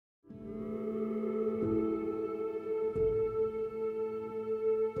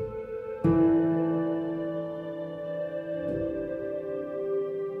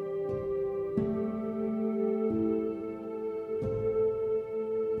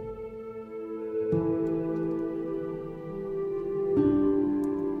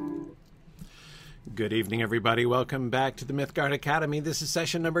Good evening, everybody. Welcome back to the Mythgard Academy. This is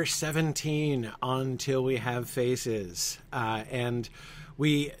session number 17, Until We Have Faces. And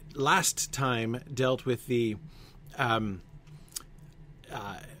we last time dealt with the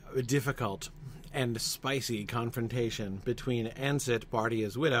difficult and spicy confrontation between Ansit,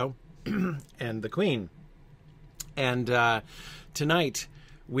 Bardia's widow, and the Queen. And tonight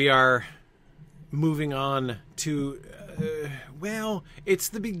we are moving on to, it's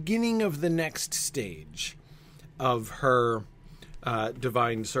the beginning of the next stage of her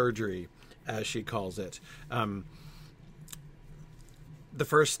divine surgery, as she calls it. The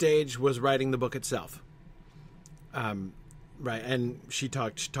first stage was writing the book itself. Right, and she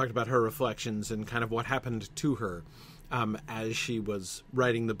talked about her reflections and kind of what happened to her as she was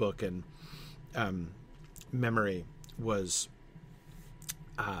writing the book, and memory was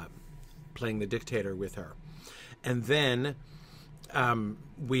playing the dictator with her. And then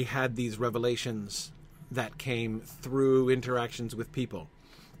we had these revelations that came through interactions with people,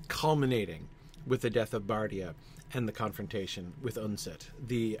 culminating with the death of Bardia and the confrontation with Ansit,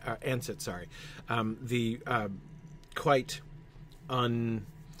 the quite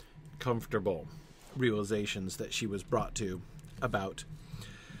uncomfortable realizations that she was brought to about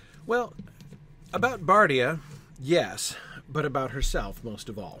Bardia, yes, but about herself most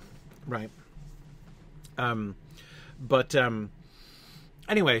of all, right?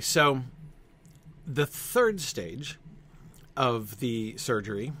 Anyway, so the third stage of the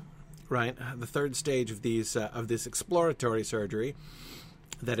surgery, right? The third stage of these of this exploratory surgery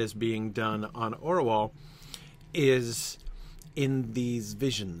that is being done on Orwell is in these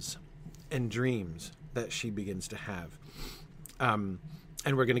visions and dreams that she begins to have. And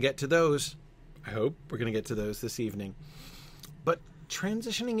we're going to get to those. I hope we're going to get to those this evening. But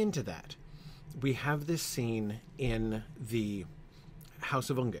transitioning into that, we have this scene in the House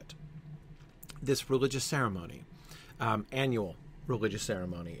of Ungit, this religious ceremony, annual religious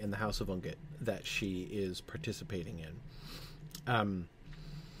ceremony in the House of Ungit that she is participating in.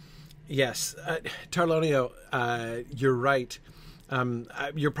 Yes, Tarlonio, you're right.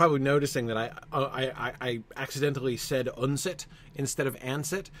 You're probably noticing that I accidentally said Unsit instead of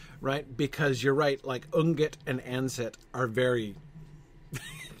Ansit, right? Because you're right, like Ungit and Ansit are very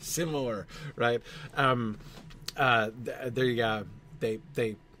similar, right?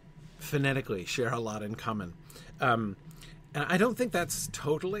 They phonetically share a lot in common. And I don't think that's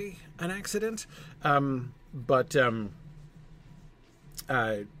totally an accident.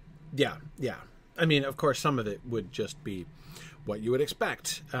 Yeah. I mean, of course, some of it would just be what you would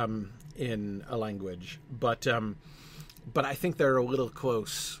expect in a language, but I think they're a little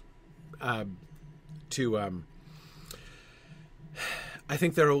close to. I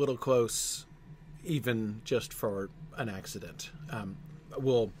think they're a little close, even just for an accident.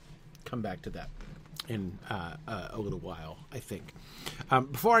 We'll come back to that in a little while, I think.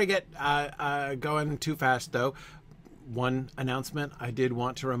 Before I get going too fast, though, one announcement I did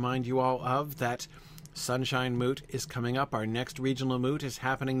want to remind you all of, that Sunshine Moot is coming up. Our next regional moot is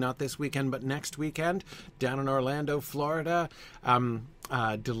happening not this weekend, but next weekend down in Orlando, Florida.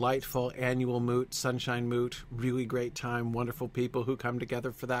 Delightful annual moot, Sunshine Moot. Really great time. Wonderful people who come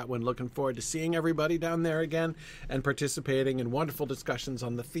together for that one. Looking forward to seeing everybody down there again and participating in wonderful discussions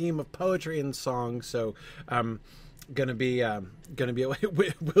on the theme of poetry and song. So, gonna be will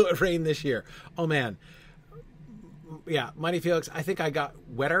it rain this year? Oh man. Yeah, Mighty Felix, I think I got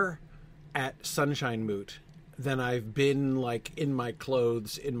wetter at Sunshine Moot than I've been, like, in my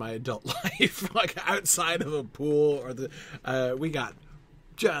clothes in my adult life, like outside of a pool or we got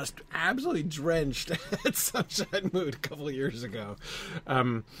just absolutely drenched at Sunshine Moot a couple of years ago.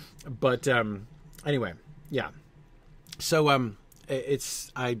 Anyway, yeah. So it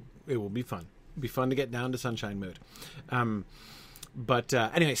will be fun. It'll be fun to get down to Sunshine Moot.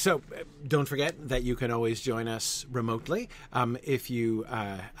 Anyway, so don't forget that you can always join us remotely if you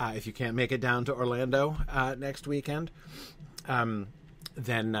can't make it down to Orlando next weekend.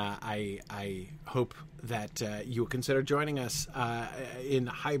 Then I hope that you will consider joining us in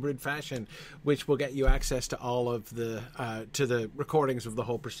hybrid fashion, which will get you access to all of the recordings of the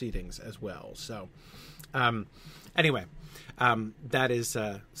whole proceedings as well. So anyway, that is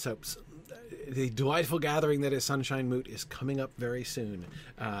so. The delightful gathering that is Sunshine Moot is coming up very soon.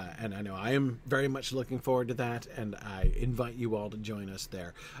 And I know I am very much looking forward to that, and I invite you all to join us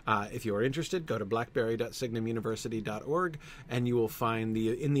there. If you are interested, go to blackberry.signumuniversity.org, and you will find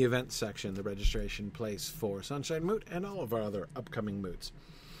in the events section the registration place for Sunshine Moot and all of our other upcoming moots.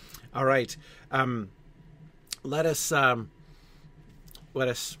 All right. Let us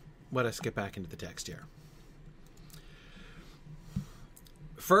get back into the text here.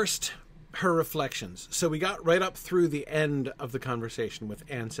 First, her reflections. So we got right up through the end of the conversation with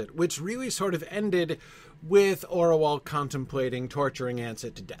Ansett, which really sort of ended with Orual contemplating torturing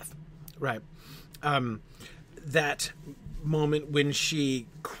Ansett to death, right? That moment when she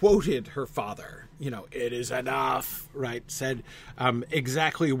quoted her father, "It is enough," right? Said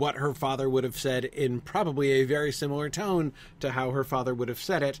exactly what her father would have said in probably a very similar tone to how her father would have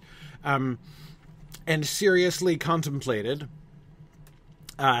said it, and seriously contemplated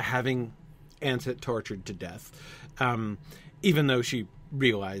having Ansett tortured to death, even though she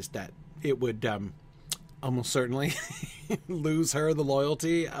realized that it would almost certainly lose her the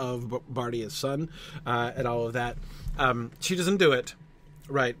loyalty of Bardia's son and all of that. She doesn't do it,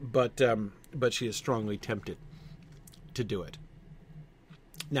 right? But she is strongly tempted to do it.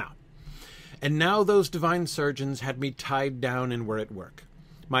 Now those divine surgeons had me tied down and were at work.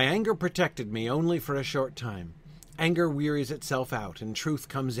 My anger protected me only for a short time. Anger wearies itself out, and truth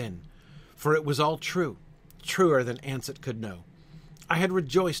comes in. For it was all true, truer than Ansett could know. I had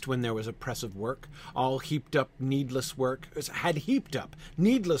rejoiced when there was oppressive work, had heaped up needless work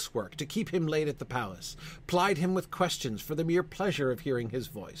to keep him late at the palace, plied him with questions for the mere pleasure of hearing his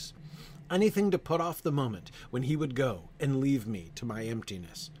voice. Anything to put off the moment when he would go and leave me to my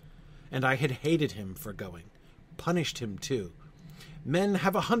emptiness. And I had hated him for going, punished him too. Men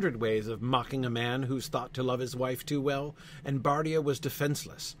have 100 ways of mocking a man who's thought to love his wife too well, and Bardia was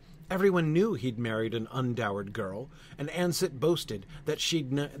defenseless. Everyone knew he'd married an undowered girl, and Ansett boasted that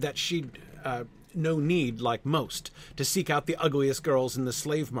she'd no need, like most, to seek out the ugliest girls in the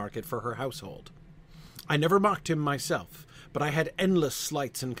slave market for her household. I never mocked him myself, but I had endless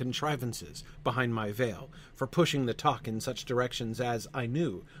slights and contrivances behind my veil for pushing the talk in such directions as I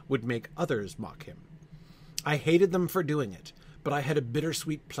knew would make others mock him. I hated them for doing it, but I had a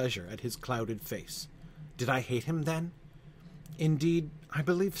bittersweet pleasure at his clouded face. Did I hate him then? Indeed, I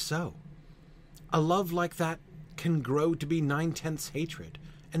believe so. A love like that can grow to be 9/10 hatred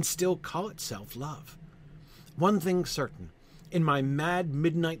and still call itself love. One thing certain, in my mad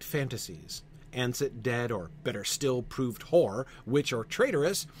midnight fantasies, Ansett dead, or better still proved whore, witch, or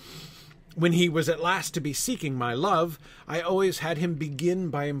traitoress, when he was at last to be seeking my love, I always had him begin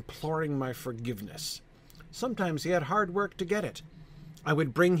by imploring my forgiveness. Sometimes he had hard work to get it. I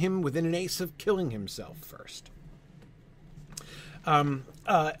would bring him within an ace of killing himself first. Cal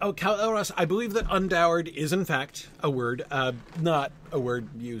Elros, I believe that undowered is in fact a word, not a word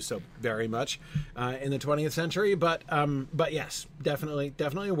used so very much in the 20th century, but yes, definitely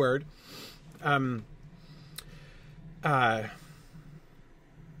a word.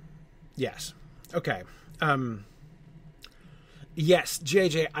 Yes. Okay. Yes,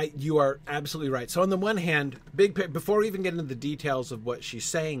 JJ, you are absolutely right. So on the one hand, before we even get into the details of what she's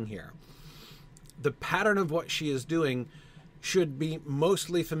saying here, the pattern of what she is doing should be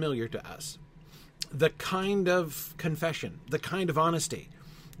mostly familiar to us. The kind of confession, the kind of honesty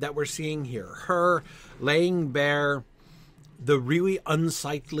that we're seeing here, her laying bare the really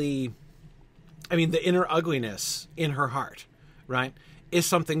unsightly, the inner ugliness in her heart, right, is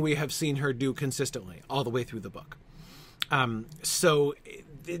something we have seen her do consistently all the way through the book. So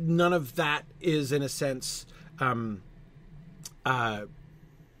none of that is, in a sense,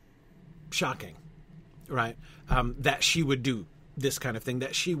 shocking, right? That she would do this kind of thing,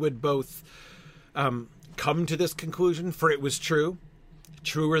 that she would both come to this conclusion, for it was true,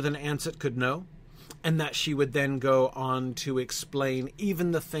 truer than Ansett could know, and that she would then go on to explain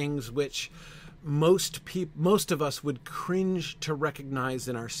even the things which most of us would cringe to recognize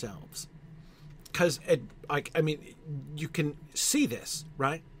in ourselves. Because, you can see this,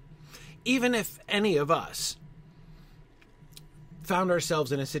 right? Even if any of us found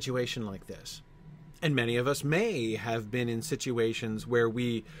ourselves in a situation like this, and many of us may have been in situations where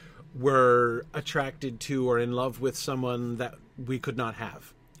we were attracted to or in love with someone that we could not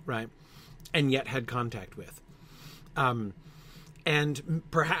have, right? And yet had contact with. And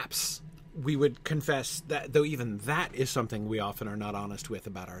perhaps we would confess that, though even that is something we often are not honest with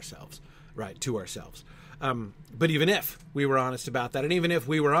about ourselves, right, to ourselves. But even if we were honest about that, and even if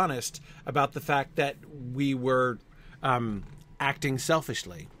we were honest about the fact that we were acting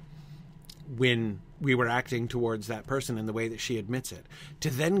selfishly when we were acting towards that person in the way that she admits it, to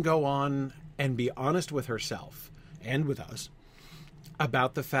then go on and be honest with herself and with us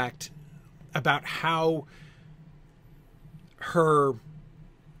about the fact, about how her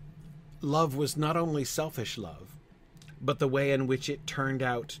love was not only selfish love, but the way in which it turned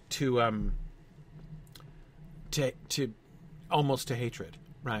out to almost to hatred,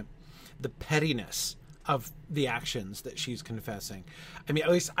 right? The pettiness of the actions that she's confessing. At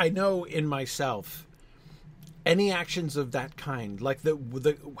least I know in myself, any actions of that kind, like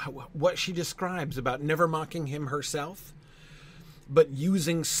what she describes about never mocking him herself, but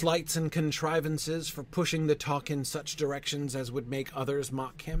using sleights and contrivances for pushing the talk in such directions as would make others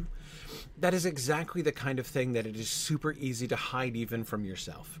mock him, that is exactly the kind of thing that it is super easy to hide even from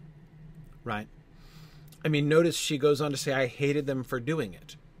yourself, right? I mean, notice she goes on to say, I hated them for doing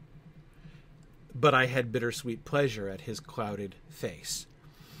it, but I had bittersweet pleasure at his clouded face.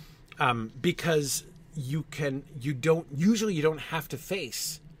 Because you don't have to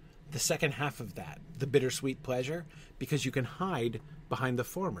face the second half of that, the bittersweet pleasure, because you can hide behind the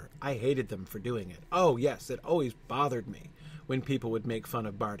former. I hated them for doing it. Oh, yes, it always bothered me when people would make fun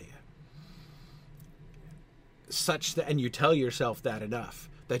of Bardia. And you tell yourself that enough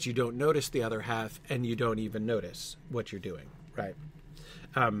that you don't notice the other half, and you don't even notice what you're doing, right?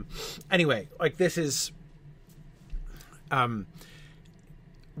 Anyway, like, this is one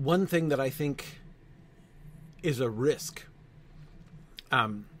thing that I think is a risk.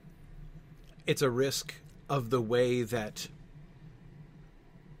 It's a risk of the way that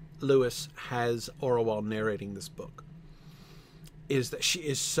Lewis has Orwell narrating this book, is that she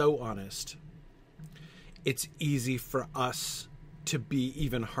is so honest. It's easy for us to be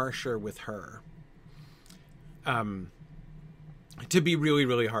even harsher with her. To be really,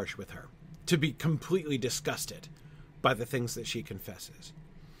 really harsh with her. To be completely disgusted by the things that she confesses.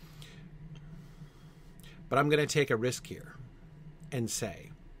 But I'm going to take a risk here and say,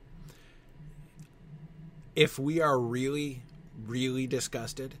 if we are really, really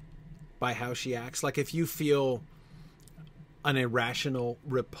disgusted by how she acts, like if you feel an irrational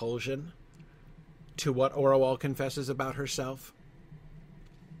repulsion to what Orwell confesses about herself,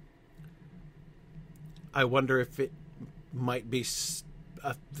 I wonder if it might be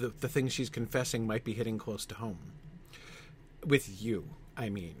the things she's confessing might be hitting close to home. With you, I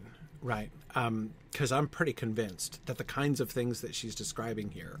mean, right? Because I'm pretty convinced that the kinds of things that she's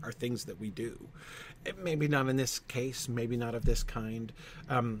describing here are things that we do. Maybe not in this case, maybe not of this kind.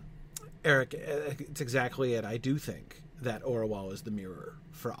 Eric, it's exactly it. I do think that Orwell is the mirror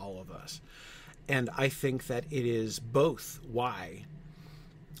for all of us. And I think that it is both why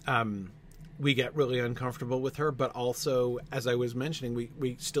we get really uncomfortable with her, but also, as I was mentioning,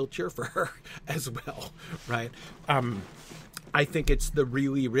 we still cheer for her as well, right? I think it's the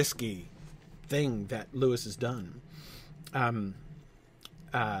really risky thing that Lewis has done.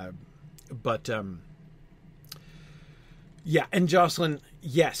 Yeah, and Jocelyn,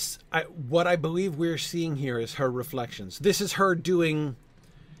 yes, what I believe we're seeing here is her reflections. This is her doing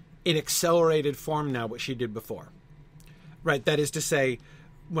in accelerated form now what she did before, right? That is to say,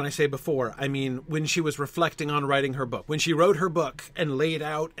 when I say before, I mean when she was reflecting on writing her book. When she wrote her book and laid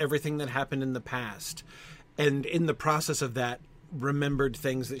out everything that happened in the past, and in the process of that, remembered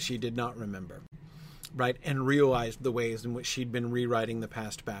things that she did not remember, right? And realized the ways in which she'd been rewriting the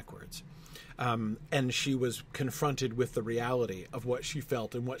past backwards. And she was confronted with the reality of what she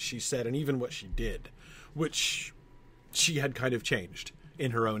felt and what she said and even what she did, which she had kind of changed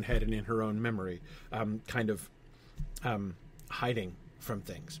in her own head and in her own memory, hiding from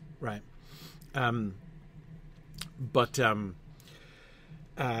things, right?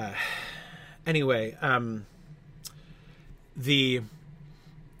 Anyway,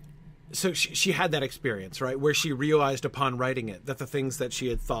 so she had that experience, right, where she realized upon writing it that the things that she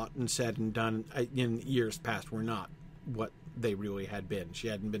had thought and said and done in years past were not what they really had been. She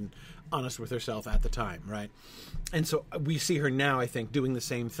hadn't been honest with herself at the time, right? And so we see her now, I think, doing the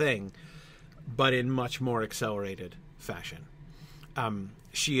same thing, but in much more accelerated fashion.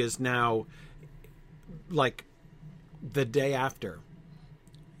 She is now, like, the day after,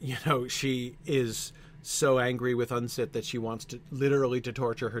 she is so angry with Unsit that she wants to literally to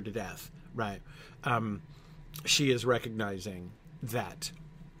torture her to death, right? She is recognizing that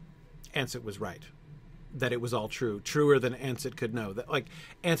Ansett was right, that it was all true, truer than Ansett could know, that, like,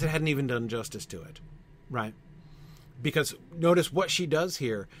 Ansett hadn't even done justice to it, right? Because notice what she does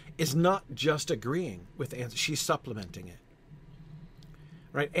here is not just agreeing with Ansett, she's supplementing it,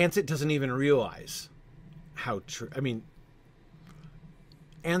 right? Ansett doesn't even realize how true. I mean,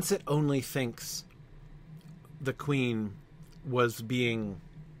 Ansett only thinks the Queen was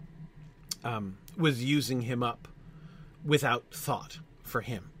was using him up without thought for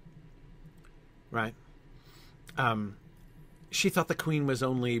him, right? She thought the Queen was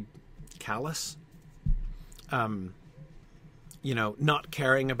only callous, not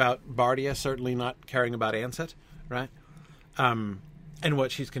caring about Bardia, certainly not caring about Ansett, right? And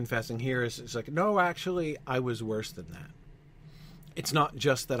what she's confessing here is like, no, actually, I was worse than that. It's not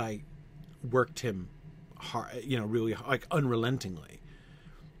just that I worked him hard, really, like, unrelentingly.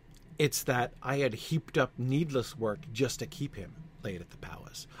 It's that I had heaped up needless work just to keep him laid at the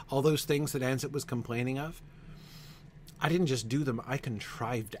palace. All those things that Ansit was complaining of, I didn't just do them, I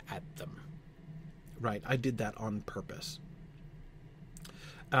contrived at them. Right? I did that on purpose.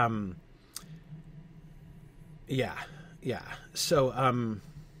 Yeah. So,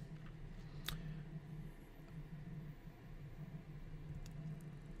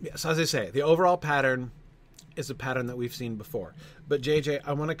 so as I say, the overall pattern is a pattern that we've seen before. But JJ,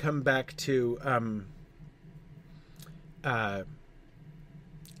 I want to come back to,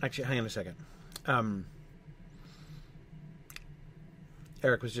 actually, hang on a second.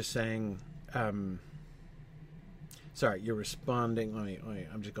 Eric was just saying, sorry, you're responding.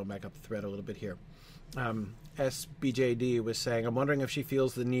 I'm just going back up the thread a little bit here. SBJD was saying, I'm wondering if she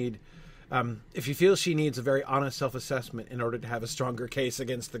feels the need, if she feels she needs a very honest self-assessment in order to have a stronger case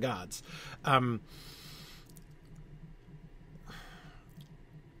against the gods.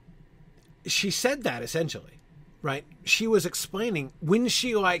 She said that essentially, right? She was explaining when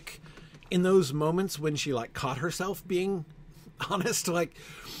she, like, in those moments when she, like, caught herself being honest, like,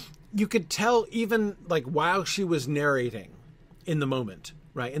 you could tell even, like, while she was narrating in the moment,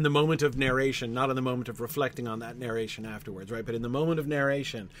 right? In the moment of narration, not in the moment of reflecting on that narration afterwards, right? But in the moment of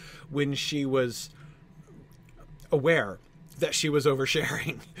narration, when she was aware that she was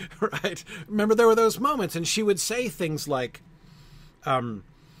oversharing, right? Remember, there were those moments, and she would say things like,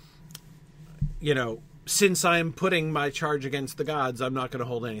 you know, since I'm putting my charge against the gods, I'm not going to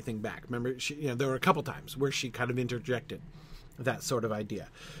hold anything back. Remember, there were a couple times where she kind of interjected that sort of idea.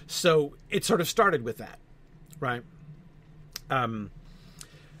 So it sort of started with that, right?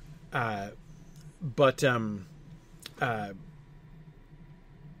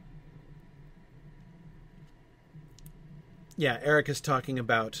 Yeah, Eric is talking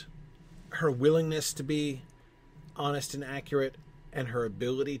about her willingness to be honest and accurate and her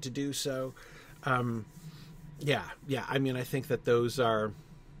ability to do so. Yeah. I mean, I think that those are...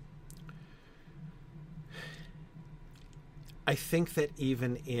 I think that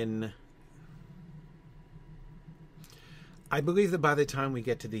even in... I believe that by the time we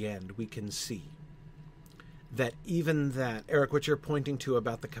get to the end, we can see that even that... Eric, what you're pointing to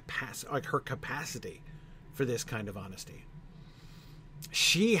about the capacity, like her capacity for this kind of honesty,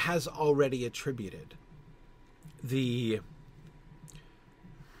 she has already attributed the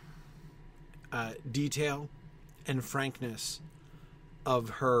detail and frankness of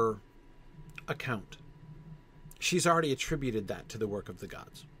her account. She's already attributed that to the work of the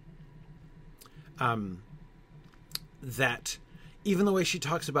gods. That even the way she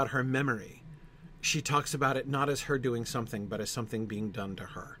talks about her memory, she talks about it not as her doing something, but as something being done to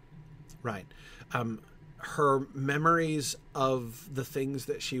her. Right. Her memories of the things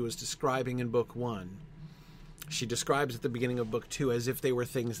that she was describing in book 1, she describes at the beginning of book 2 as if they were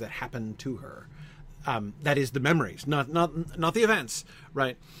things that happened to her. That is the memories, not the events,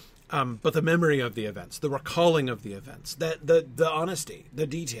 right? But the memory of the events, the recalling of the events, the honesty, the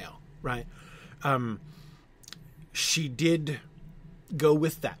detail, right? She did go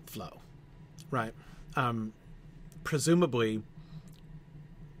with that flow, right? Presumably,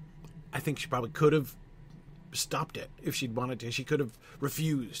 I think she probably could have stopped it if she'd wanted to. She could have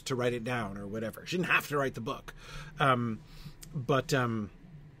refused to write it down or whatever. She didn't have to write the book. But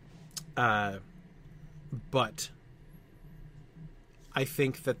I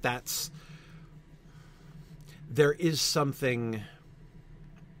think that there is something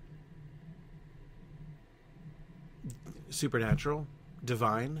supernatural,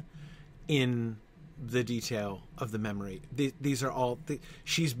 divine, in the detail of the memory. These are all...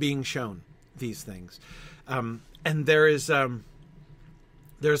 she's being shown these things. And there's a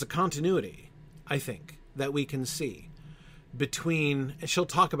continuity, I think, that we can see between... and she'll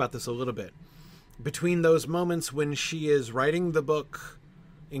talk about this a little bit, between those moments when she is writing the book,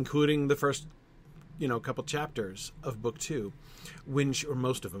 including the first, couple chapters of book 2, or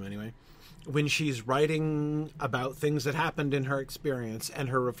most of them anyway, when she's writing about things that happened in her experience and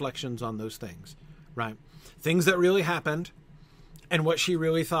her reflections on those things, right? Things that really happened and what she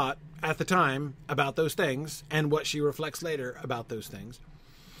really thought at the time about those things and what she reflects later about those things.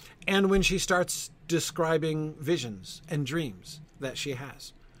 And when she starts describing visions and dreams that she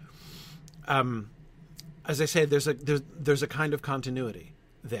has. As I say, there's a kind of continuity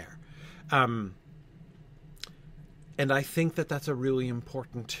there. And I think that that's a really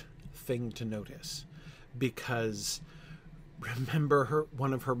important thing to notice, because remember,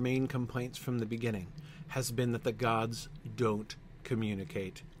 one of her main complaints from the beginning has been that the gods don't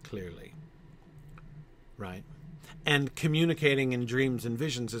communicate clearly, right? And communicating in dreams and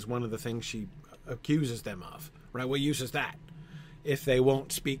visions is one of the things she accuses them of, right? What use is that? if they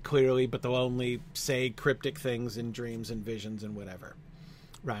won't speak clearly, but they'll only say cryptic things in dreams and visions and whatever,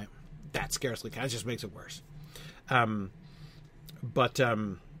 right? That scarcely counts. It just makes it worse.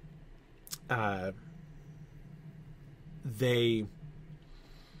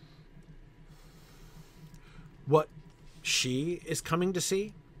 What she is coming to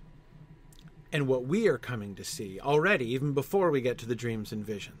see and what we are coming to see already, even before we get to the dreams and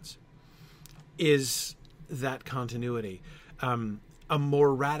visions, is that continuity. A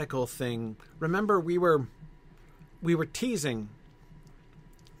more radical thing. Remember, we were teasing,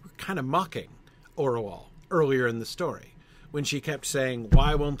 kind of mocking Orual earlier in the story when she kept saying,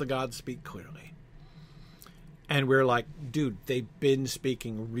 "Why won't the gods speak clearly?" And we're like, dude, they've been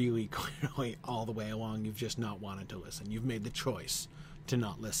speaking really clearly all the way along. You've just not wanted to listen. You've made the choice to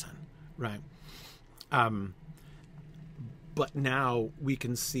not listen, right? But now we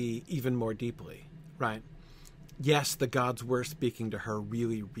can see even more deeply, right? Yes, the gods were speaking to her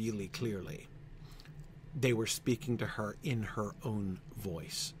really, really clearly. They were speaking to her in her own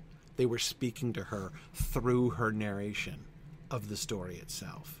voice. They were speaking to her through her narration of the story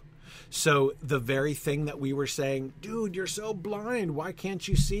itself. So the very thing that we were saying, dude, you're so blind, why can't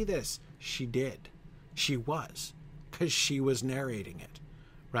you see this? She did. She was, because she was narrating it,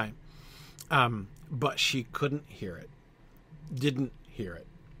 right? But she couldn't hear it, didn't hear it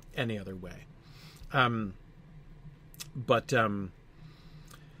any other way.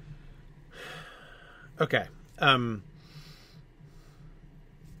 Okay. All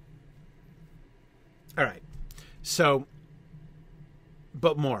right. So,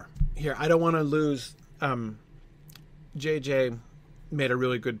 but more here. I don't want to lose. JJ made a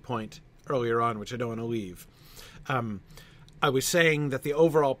really good point earlier on, which I don't want to leave. I was saying that the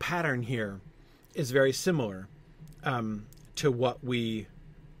overall pattern here is very similar to what we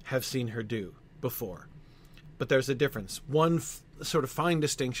have seen her do before. But there's a difference. One sort of fine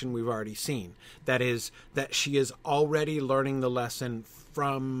distinction we've already seen. That is that she is already learning the lesson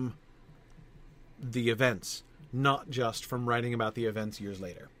from the events, not just from writing about the events years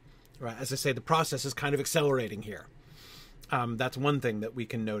later. Right? As I say, the process is kind of accelerating here. That's one thing that we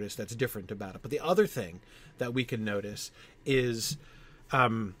can notice that's different about it. But the other thing that we can notice is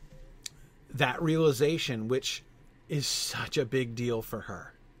that realization, which is such a big deal for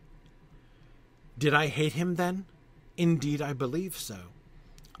her. Did I hate him then? Indeed, I believe so.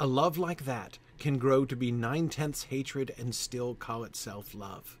 A love like that can grow to be 9/10 hatred and still call itself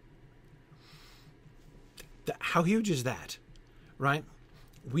love. How huge is that, right?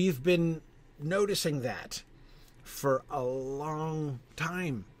 We've been noticing that for a long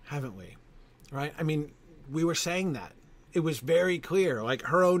time, haven't we? Right? I mean, we were saying that. It was very clear. Like,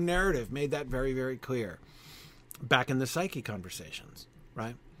 her own narrative made that very, very clear back in the Psyche conversations,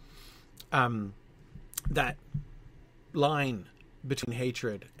 right? That line between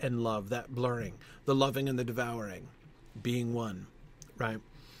hatred and love, that blurring, the loving and the devouring being one, right?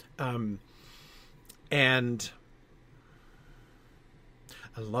 And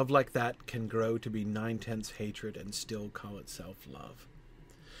a love like that can grow to be 9/10 hatred and still call itself love.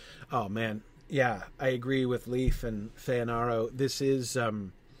 Oh, man. Yeah, I agree with Leaf and Feanaro. This is a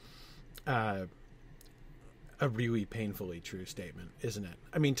really painfully true statement, isn't it?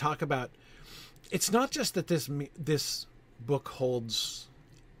 I mean, talk about... It's not just that this book holds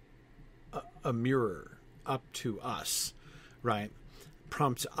a mirror up to us, right?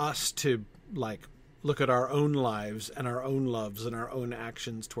 Prompts us to, like, look at our own lives and our own loves and our own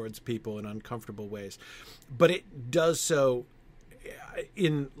actions towards people in uncomfortable ways. But it does so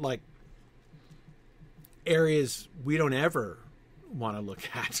in, like, areas we don't ever want to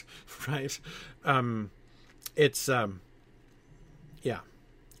look at, right? It's a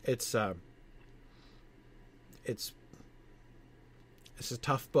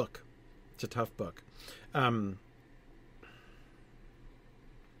tough book. It's a tough book.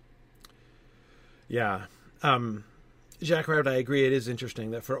 Jack Rabbit, I agree. It is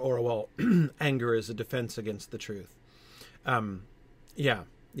interesting that for Orual, anger is a defense against the truth. I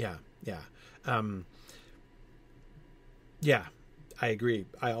agree.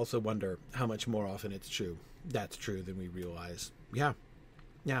 I also wonder how much more often it's true. That's true than we realize. Yeah,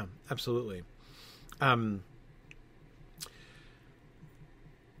 absolutely.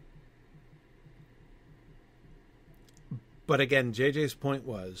 But again, JJ's point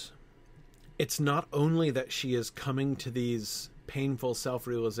was, it's not only that she is coming to these painful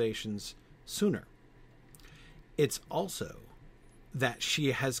self-realizations sooner. It's also that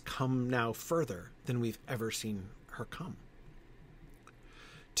she has come now further than we've ever seen her come.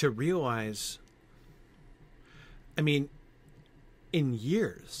 To realize, I mean, in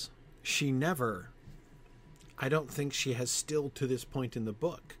years, she never, I don't think she has still to this point in the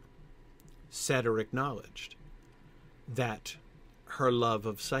book said or acknowledged that her love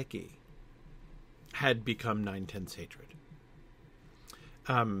of Psyche had become 9/10 hatred.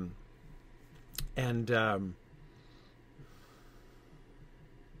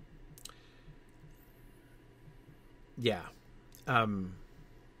 Yeah.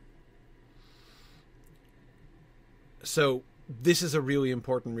 So this is a really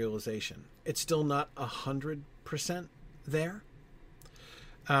important realization. It's still not 100% there.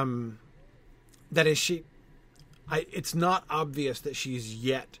 That is, it's not obvious that she's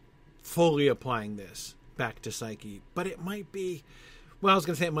yet fully applying this back to Psyche, but it might be, well, I was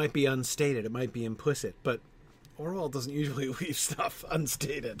going to say it might be unstated, it might be implicit, but Orwell doesn't usually leave stuff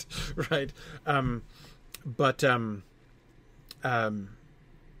unstated, right?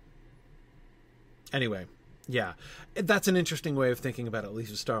 Anyway, yeah, that's an interesting way of thinking about it,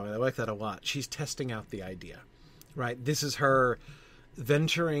 Lisa Starling. I like that a lot. She's testing out the idea, right? This is her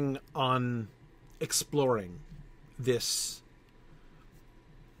venturing on exploring this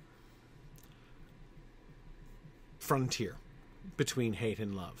frontier between hate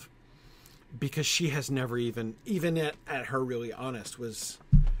and love, because she has never even at her really honest, was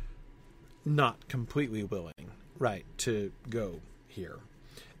not completely willing, right, to go here.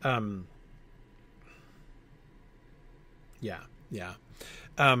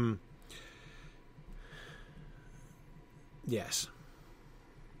 Yes.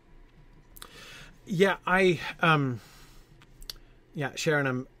 Sharon,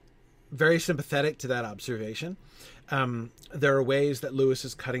 I'm very sympathetic to that observation. There are ways that Lewis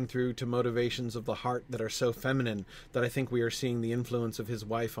is cutting through to motivations of the heart that are so feminine that I think we are seeing the influence of his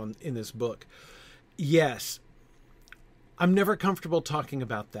wife in this book. Yes. I'm never comfortable talking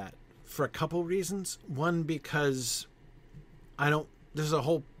about that for a couple reasons. One, because there's a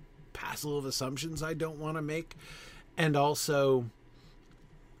whole passel of assumptions I don't want to make. And also,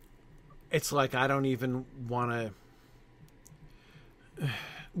 it's like I don't even want to...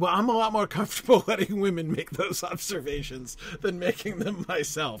 Well, I'm a lot more comfortable letting women make those observations than making them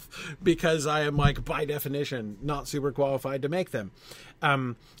myself, because I am, like, by definition, not super qualified to make them.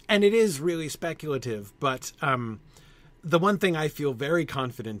 And it is really speculative, but the one thing I feel very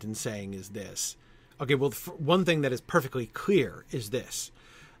confident in saying is this. Okay, well, one thing that is perfectly clear is this.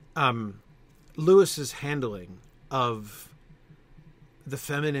 Lewis's handling of the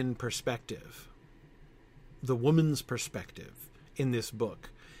feminine perspective, the woman's perspective in this book,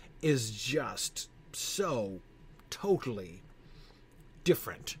 is just so totally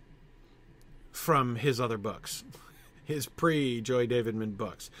different from his other books, his pre-Joy Davidman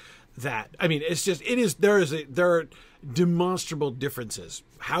books. There are demonstrable differences.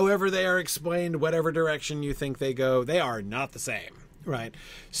 However they are explained, whatever direction you think they go, they are not the same, right?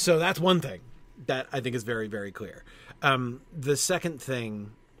 So that's one thing that I think is very, very clear. The second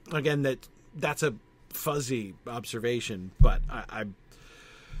thing, again, that's a fuzzy observation, but I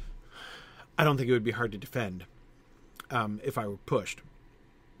don't think it would be hard to defend if I were pushed.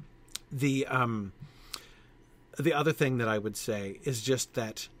 The other thing that I would say is just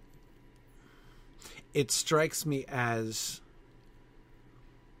that it strikes me as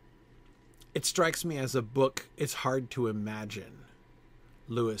a book it's hard to imagine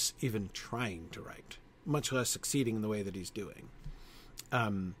Lewis even trying to write, much less succeeding in the way that he's doing.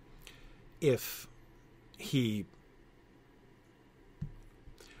 If he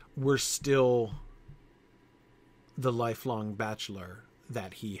were still the lifelong bachelor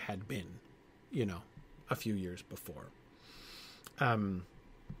that he had been, a few years before. Again,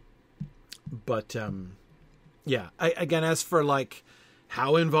 as for like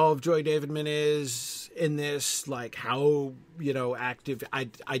how involved Joy Davidman is in this, like how, active, I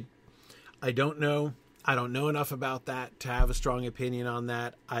don't know. I don't know enough about that to have a strong opinion on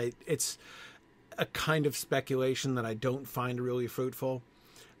that. It's a kind of speculation that I don't find really fruitful.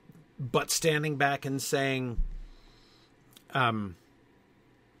 But standing back and saying,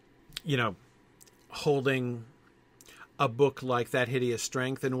 holding a book like That Hideous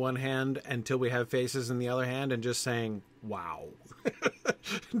Strength in one hand until we have faces in the other hand, and just saying, wow,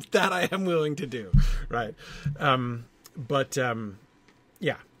 that I am willing to do. Right.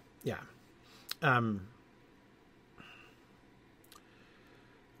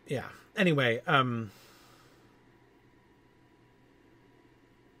 Anyway,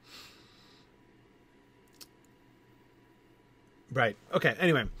 right. Okay.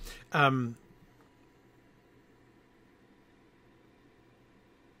 Anyway,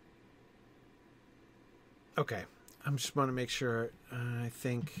 okay. I'm just want to make sure. I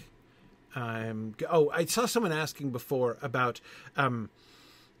think I'm. I saw someone asking before about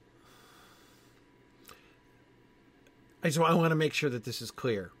I want to make sure that this is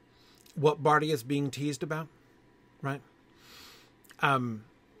clear. What Barty is being teased about, right?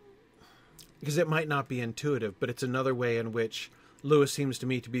 Because it might not be intuitive, but it's another way in which Lewis seems to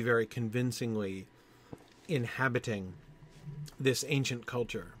me to be very convincingly inhabiting this ancient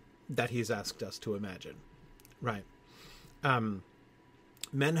culture that he's asked us to imagine, right?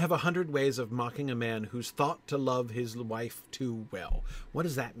 Men have 100 ways of mocking a man who's thought to love his wife too well. What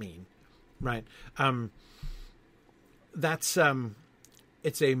does that mean, right? It's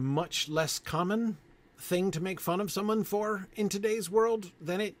a much less common thing to make fun of someone for in today's world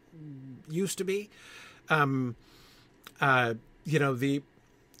than it used to be. The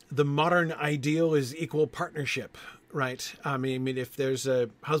modern ideal is equal partnership, right? I mean, if there's a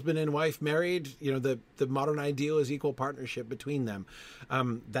husband and wife married, the modern ideal is equal partnership between them.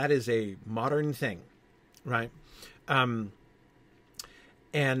 That is a modern thing, right?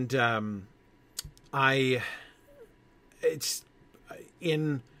 It's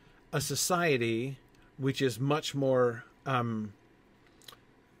in a society which is much more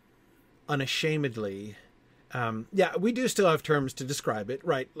unashamedly, we do still have terms to describe it,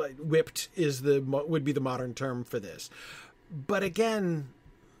 right? Like whipped would be the modern term for this, but again,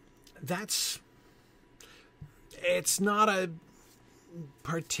 it's not a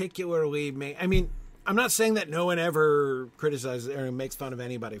particularly. I mean, I'm not saying that no one ever criticizes or makes fun of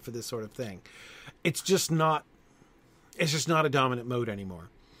anybody for this sort of thing. It's just not a dominant mode anymore.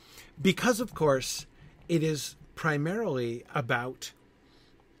 Because, of course, it is primarily about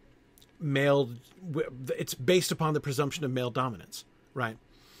it's based upon the presumption of male dominance, right?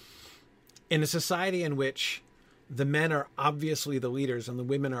 In a society in which the men are obviously the leaders and the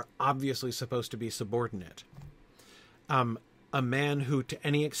women are obviously supposed to be subordinate, a man who to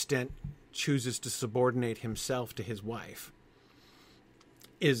any extent chooses to subordinate himself to his wife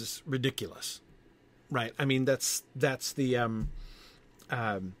is ridiculous, right? I mean, that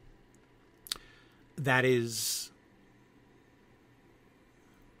is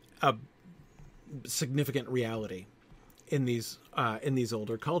a significant reality in these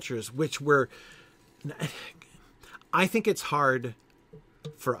older cultures, which I think it's hard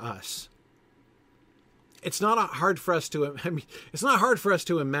for us. It's not hard for us to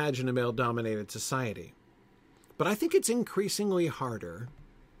imagine a male-dominated society, but I think it's increasingly harder.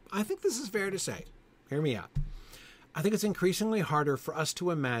 I think this is fair to say. Hear me out. I think it's increasingly harder for us to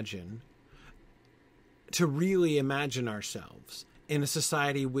really imagine ourselves in a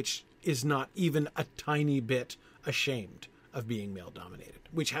society which is not even a tiny bit ashamed of being male-dominated,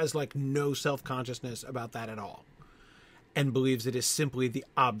 which has no self-consciousness about that at all, and believes it is simply the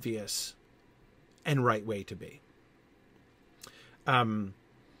obvious and right way to be.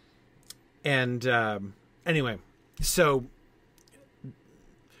 Anyway, so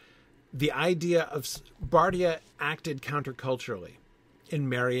the idea of Bardia acted counterculturally in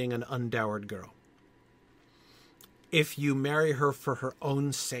marrying an undowered girl. If you marry her for her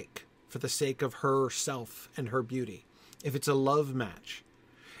own sake, for the sake of herself and her beauty, if it's a love match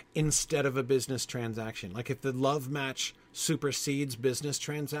instead of a business transaction, like if the love match supersedes business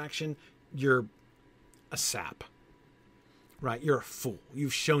transaction, you're a sap, right? You're a fool.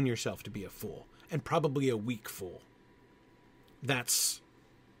 You've shown yourself to be a fool, and probably a weak fool. That's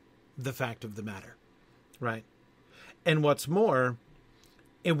the fact of the matter, right? And what's more,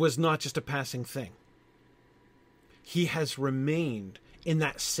 it was not just a passing thing. He has remained in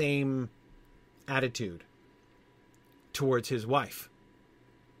that same attitude towards his wife,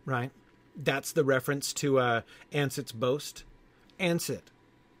 right? That's the reference to Ansit's boast. Ansit,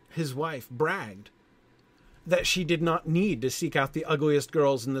 his wife, bragged that she did not need to seek out the ugliest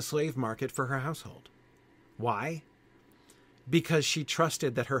girls in the slave market for her household. Why? Because she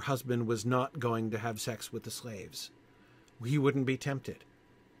trusted that her husband was not going to have sex with the slaves. He wouldn't be tempted.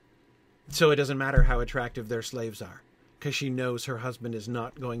 So it doesn't matter how attractive their slaves are, because she knows her husband is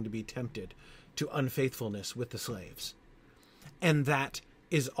not going to be tempted to unfaithfulness with the slaves. And that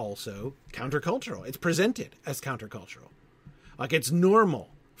is also countercultural. It's presented as countercultural. Like, it's normal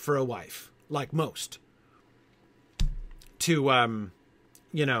for a wife, like most, to,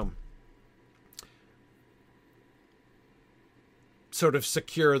 sort of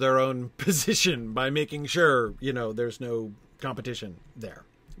secure their own position by making sure, there's no competition there,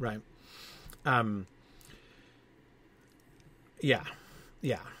 right?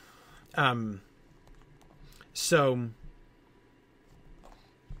 So,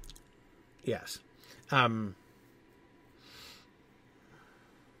 yes.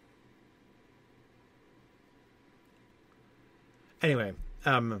 Anyway,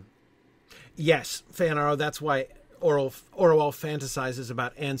 yes, Feanaro, that's why Orwell fantasizes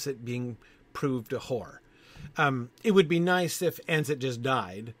about Ansit being proved a whore. It would be nice if Ansett just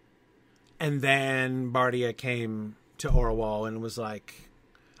died, and then Bardia came to Orwell and was like,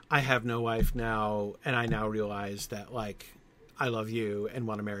 I have no wife now, and I now realize that, like, I love you and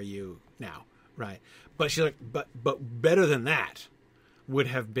want to marry you now, right? But she's like, but better than that would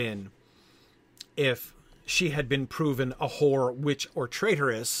have been if she had been proven a whore, witch, or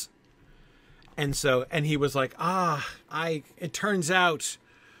traitoress. And he was like, it turns out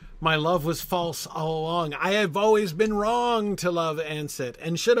my love was false all along. I have always been wrong to love Ansett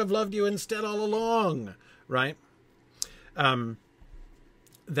and should have loved you instead all along. Right? That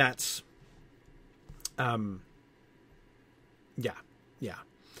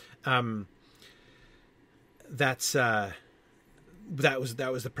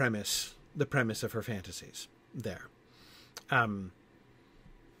was the premise of her fantasies there.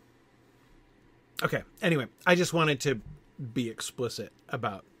 Okay. Anyway, I just wanted to be explicit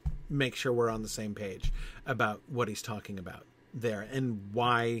about, make sure we're on the same page about what he's talking about there and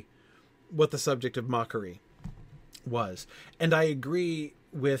what the subject of mockery was. And I agree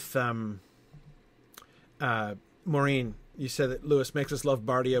with Maureen. You said that Lewis makes us love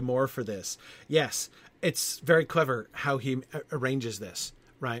Bardia more for this. Yes, it's very clever how he arranges this,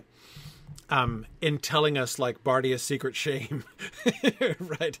 right? In telling us, like, Bardia's secret shame,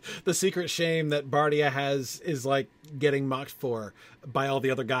 right? The secret shame that Bardia has is, like, getting mocked for by all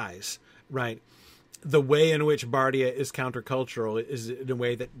the other guys, right? The way in which Bardia is countercultural is in a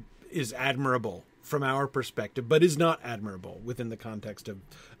way that is admirable from our perspective, but is not admirable within the context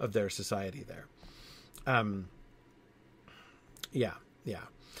of their society there.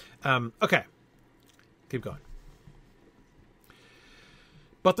 Okay. Keep going.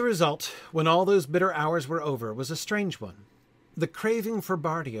 But the result, when all those bitter hours were over, was a strange one. The craving for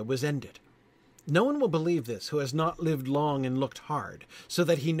Bardia was ended. No one will believe this who has not lived long and looked hard, so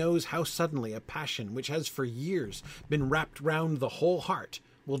that he knows how suddenly a passion which has for years been wrapped round the whole heart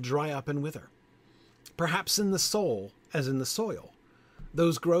will dry up and wither. Perhaps in the soul, as in the soil,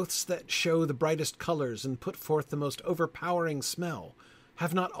 those growths that show the brightest colours and put forth the most overpowering smell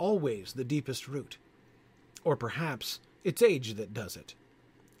have not always the deepest root. Or perhaps it's age that does it.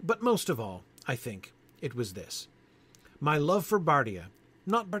 But most of all, I think, it was this. My love for Bardia,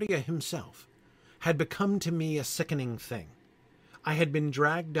 not Bardia himself, had become to me a sickening thing. I had been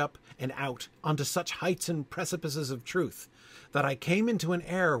dragged up and out onto such heights and precipices of truth that I came into an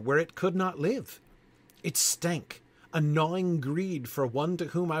air where it could not live. It stank, a gnawing greed for one to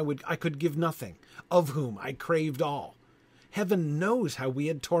whom I could give nothing, of whom I craved all. Heaven knows how we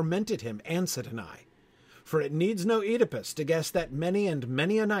had tormented him, Ansett and I. For it needs no Oedipus to guess that many and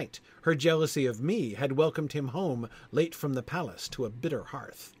many a night her jealousy of me had welcomed him home late from the palace to a bitter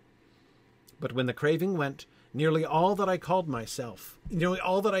hearth. But when the craving went, nearly all that I called myself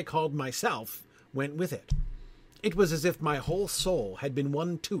went with it. It was as if my whole soul had been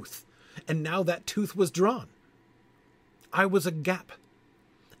one tooth, and now that tooth was drawn. I was a gap,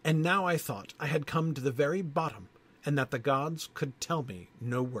 and now I thought I had come to the very bottom, and that the gods could tell me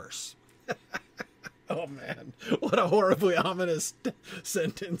no worse. Oh, man, what a horribly ominous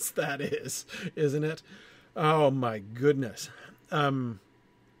sentence that is, isn't it? Oh, my goodness.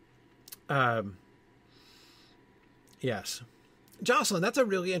 Yes. Jocelyn, that's a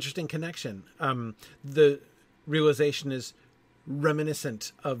really interesting connection. The realization is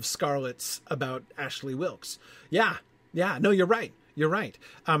reminiscent of Scarlett's about Ashley Wilkes. Yeah, no, you're right.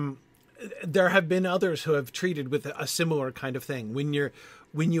 There have been others who have treated with a similar kind of thing.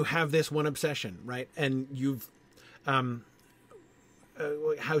 When you have this one obsession, right? And you've, how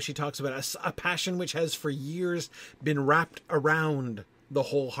she talks about a passion which has for years been wrapped around the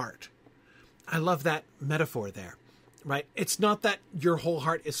whole heart. I love that metaphor there, right? It's not that your whole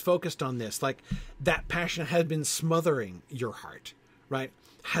heart is focused on this. Like, that passion has been smothering your heart, right?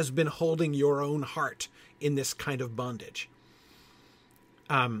 Has been holding your own heart in this kind of bondage.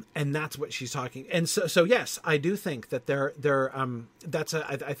 And that's what she's talking. And so yes, I do think that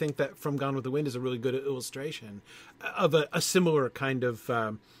I think that From Gone with the Wind is a really good illustration of a similar kind of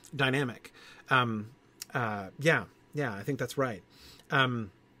dynamic. Yeah, I think that's right.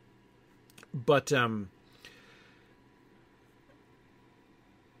 But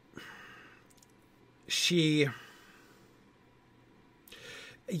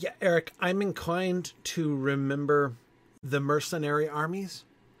Eric, I'm inclined to remember the mercenary armies.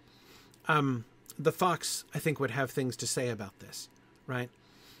 The Fox, I think, would have things to say about this, right?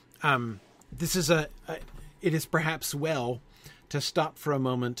 This is it is perhaps well to stop for a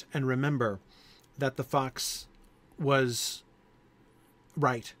moment and remember that the Fox was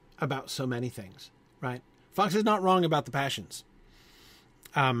right about so many things, right? Fox is not wrong about the passions.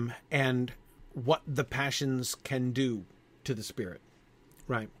 And what the passions can do to the spirit,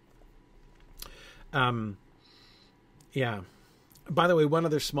 right? Yeah. By the way, one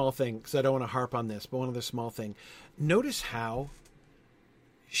other small thing, because I don't want to harp on this, but one other small thing. Notice how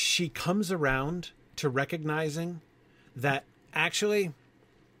she comes around to recognizing that actually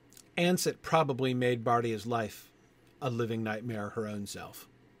Ansett probably made Bardia's life a living nightmare her own self,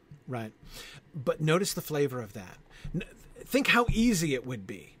 right? But notice the flavor of that. Think how easy it would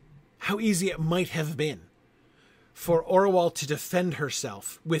be, how easy it might have been for Orwell to defend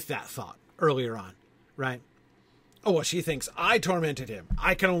herself with that thought earlier on, right? Oh, well, she thinks I tormented him.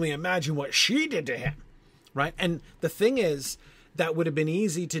 I can only imagine what she did to him, right? And the thing is, that would have been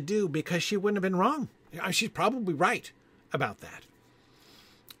easy to do because she wouldn't have been wrong. She's probably right about that,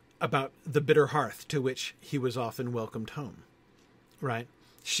 about the bitter hearth to which he was often welcomed home, right?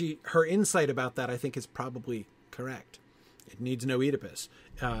 Her insight about that, I think, is probably correct. It needs no Oedipus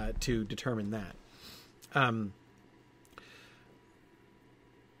to determine that.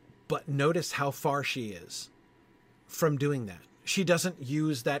 But notice how far she is from doing that. She doesn't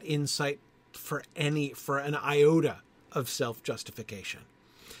use that insight for an iota of self-justification.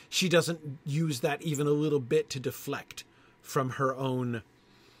 She doesn't use that even a little bit to deflect from her own,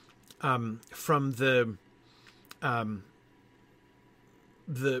 from the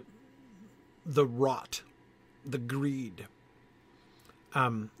rot, the greed,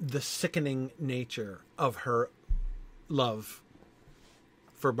 the sickening nature of her love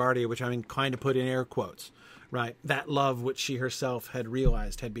for Bardia, which I'm inclined to put in air quotes, right? That love which she herself had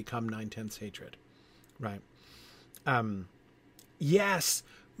realized had become 9/10 hatred, right? Yes,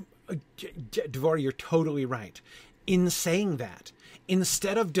 Dvorak, you're totally right. In saying that,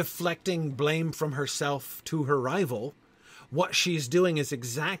 instead of deflecting blame from herself to her rival, what she's doing is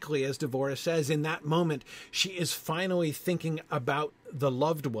exactly as Dvorak says. In that moment, she is finally thinking about the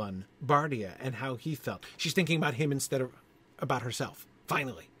loved one, Bardia, and how he felt. She's thinking about him instead of about herself,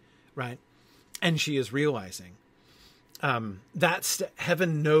 finally, right? And she is realizing that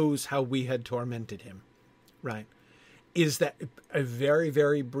heaven knows how we had tormented him, right? Is that a very,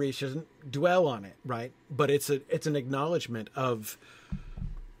 very brief, she doesn't dwell on it, right? But it's an acknowledgement of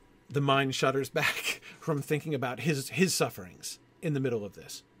the mind shudders back from thinking about his sufferings in the middle of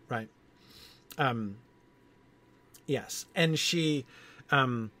this, right? Yes. And she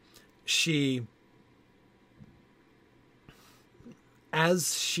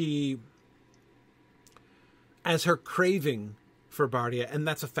as her craving for Bardia, and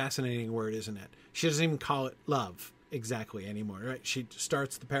that's a fascinating word, isn't it? She doesn't even call it love exactly anymore, right? She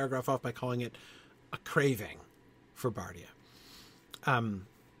starts the paragraph off by calling it a craving for Bardia.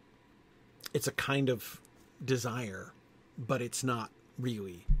 It's a kind of desire, but it's not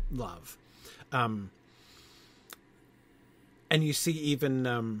really love. And you see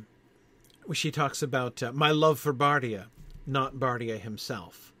even she talks about my love for Bardia, not Bardia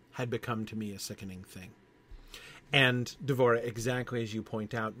himself, had become to me a sickening thing. And Dvorak, exactly as you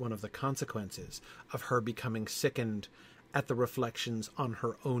point out, one of the consequences of her becoming sickened at the reflections on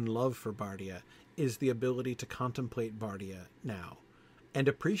her own love for Bardia is the ability to contemplate Bardia now and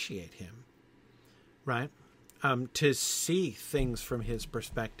appreciate him, right? To see things from his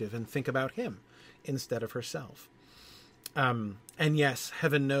perspective and think about him instead of herself. And yes,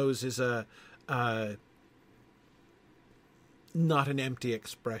 heaven knows is not an empty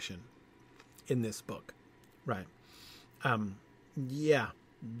expression in this book, right? The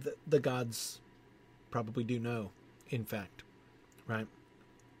gods probably do know, in fact, right?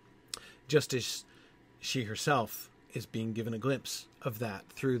 Just as she herself is being given a glimpse of that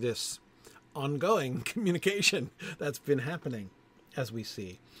through this ongoing communication that's been happening, as we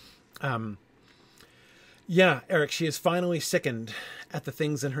see. Eric, she is finally sickened at the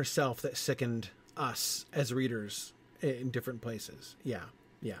things in herself that sickened us as readers in different places.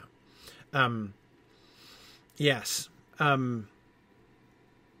 Yes.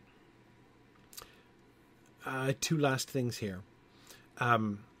 Two last things here.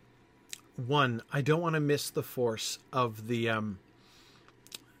 One, I don't want to miss the force of the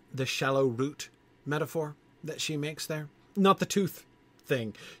shallow root metaphor that she makes there. Not the tooth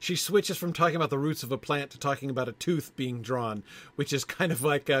thing. She switches from talking about the roots of a plant to talking about a tooth being drawn, which is kind of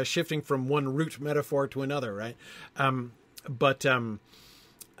like shifting from one root metaphor to another, right? But I'm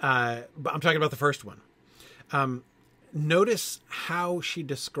talking about the first one. Notice how she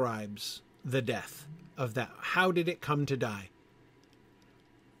describes the death of that. How did it come to die?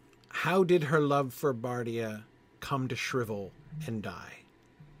 How did her love for Bardia come to shrivel and die?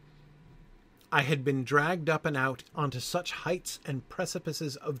 I had been dragged up and out onto such heights and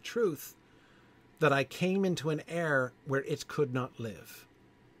precipices of truth that I came into an air where it could not live.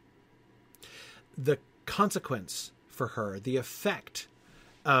 the consequence for her, the effect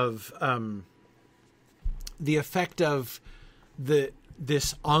of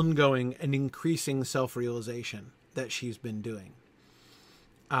this ongoing and increasing self-realization that she's been doing.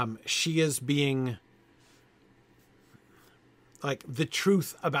 She is being, like, the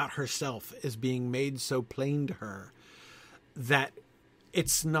truth about herself is being made so plain to her that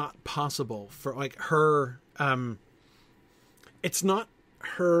it's not possible for, like, her, it's not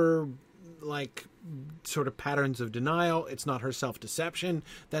her, like, sort of patterns of denial. It's not her self-deception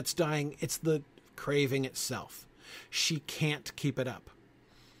that's dying. It's the craving itself. She can't keep it up.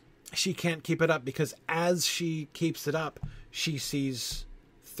 She can't keep it up because as she keeps it up, she sees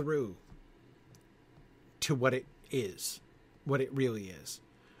through to what it is, what it really is.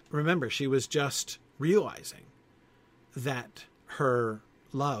 Remember, she was just realizing that her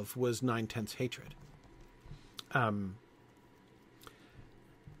love was 9/10 hatred.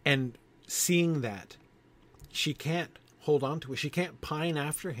 And seeing that, she can't hold on to it. She can't pine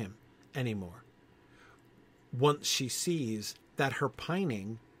after him anymore. Once she sees that her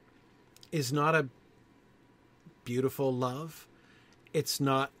pining is not a beautiful love,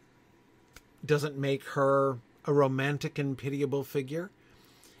 doesn't make her a romantic and pitiable figure.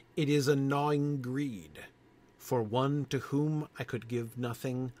 It is a gnawing greed for one to whom I could give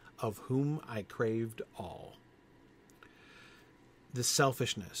nothing, of whom I craved all. The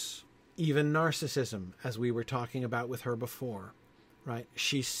selfishness, even narcissism, as we were talking about with her before, right?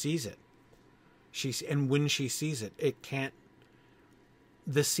 She sees it. And when she sees it,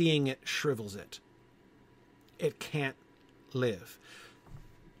 the seeing it shrivels it. It can't live.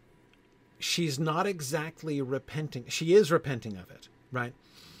 She's not exactly repenting. She is repenting of it, right?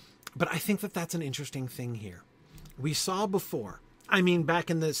 But I think that that's an interesting thing here. We saw before, back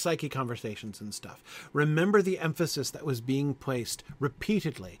in the psyche conversations and stuff, remember the emphasis that was being placed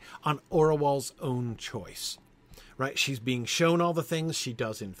repeatedly on Orual's own choice, right? She's being shown all the things. She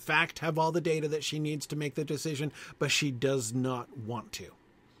does, in fact, have all the data that she needs to make the decision, but she does not want to.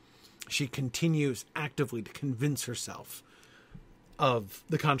 She continues actively to convince herself of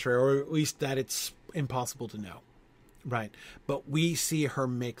the contrary, or at least that it's impossible to know, right? But we see her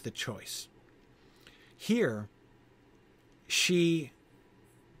make the choice. Here, she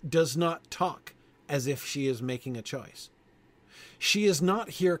does not talk as if she is making a choice. She is not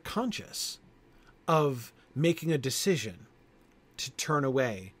here conscious of making a decision to turn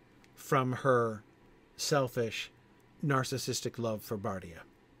away from her selfish, narcissistic love for Bardia,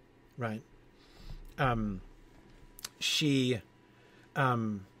 right?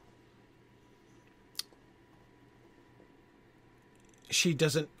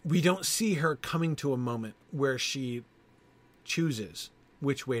 We don't see her coming to a moment where she chooses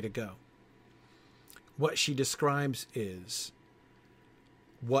which way to go. What she describes is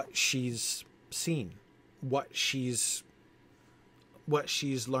what she's seen, what she's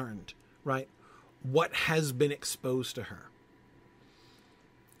learned, right? What has been exposed to her.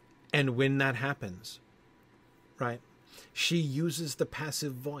 And when that happens, right, she uses the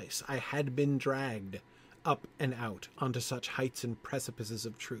passive voice. I had been dragged up and out onto such heights and precipices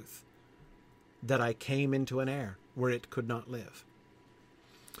of truth that I came into an air where it could not live.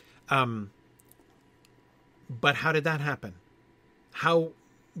 But how did that happen? How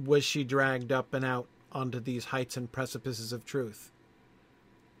was she dragged up and out onto these heights and precipices of truth?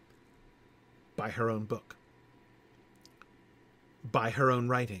 By her own book. By her own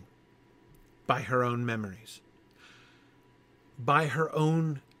writing. By her own memories. By her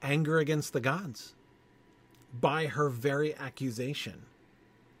own anger against the gods. By her very accusation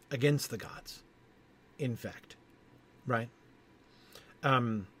against the gods, in fact. Right?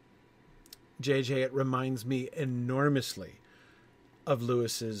 JJ, it reminds me enormously of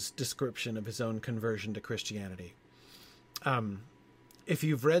Lewis's description of his own conversion to Christianity. If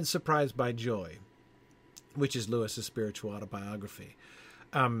you've read Surprised by Joy, which is Lewis's spiritual autobiography,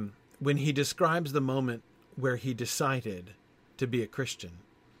 when he describes the moment where he decided to be a Christian,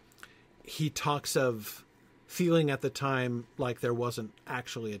 he talks of feeling at the time like there wasn't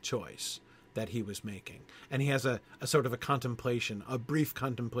actually a choice that he was making. And he has a sort of a contemplation, a brief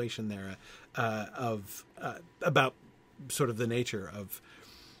contemplation there about sort of the nature of,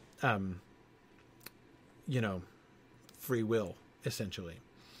 free will, essentially.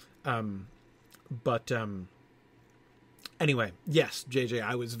 Anyway, yes, JJ,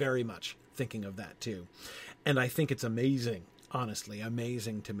 I was very much thinking of that too. And I think it's amazing, honestly,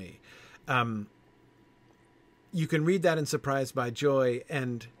 amazing to me. You can read that in Surprised by Joy,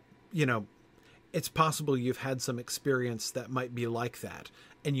 and, it's possible you've had some experience that might be like that,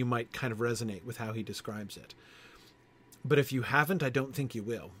 and you might kind of resonate with how he describes it. But if you haven't, I don't think you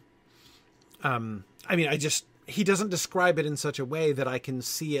will. he doesn't describe it in such a way that I can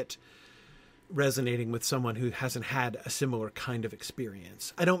see it resonating with someone who hasn't had a similar kind of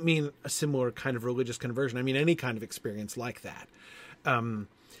experience. I don't mean a similar kind of religious conversion. I mean any kind of experience like that,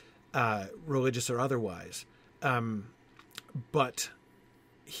 religious or otherwise. But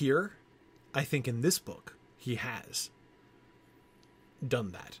here, I think in this book, he has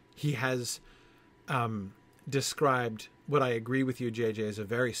done that. He has described what I agree with you, JJ, as a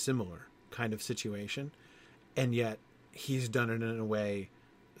very similar kind of situation. And yet he's done it in a way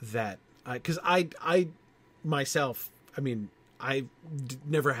that, because I myself, I've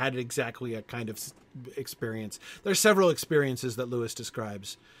never had exactly a kind of experience. There's several experiences that Lewis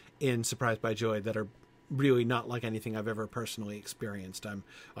describes in Surprised by Joy that are really not like anything I've ever personally experienced. I'm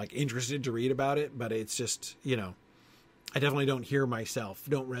like interested to read about it, but it's just, I definitely don't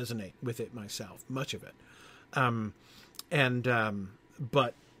don't resonate with it myself, much of it.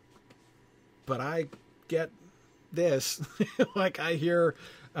 But I get this, like I hear,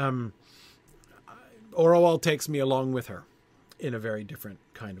 Orwell takes me along with her in a very different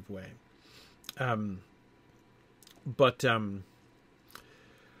kind of way.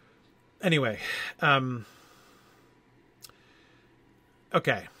 Anyway,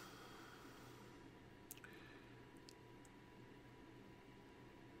 okay.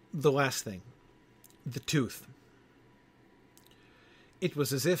 The last thing, the tooth. It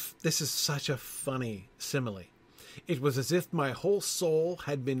was as if, this is such a funny simile. It was as if my whole soul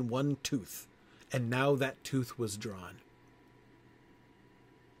had been one tooth, and now that tooth was drawn.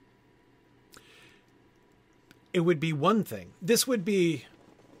 It would be one thing. This would be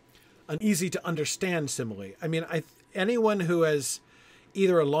an easy to understand simile. Anyone who has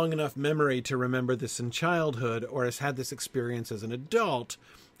either a long enough memory to remember this in childhood or has had this experience as an adult,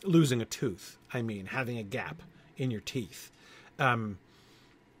 losing a tooth, having a gap in your teeth.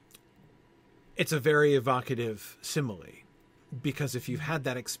 It's a very evocative simile, because if you've had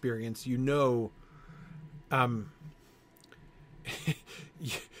that experience, you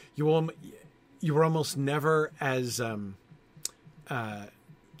were almost never as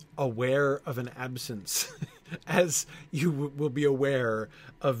aware of an absence as you will be aware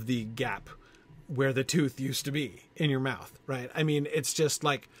of the gap where the tooth used to be in your mouth, right? It's just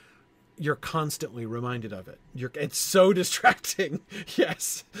like you're constantly reminded of it. It's so distracting.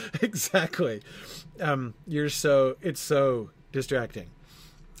 Yes, exactly. It's so distracting.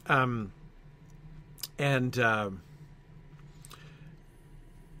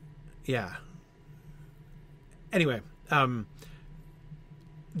 Yeah. Anyway,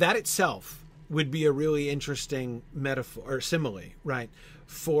 that itself would be a really interesting metaphor or simile, right?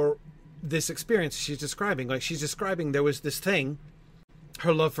 For this experience she's describing. Like she's describing there was this thing,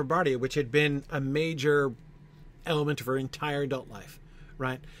 her love for Bardia, which had been a major element of her entire adult life,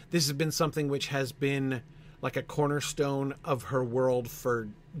 right? This has been something which has been like a cornerstone of her world for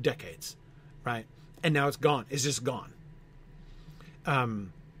decades, right? And now it's gone. It's just gone.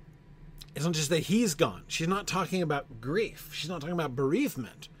 It's not just that he's gone. She's not talking about grief. She's not talking about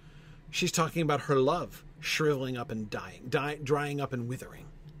bereavement. She's talking about her love shriveling up and drying up and withering,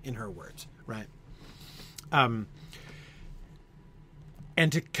 in her words, right? And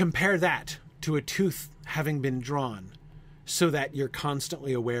to compare that to a tooth having been drawn so that you're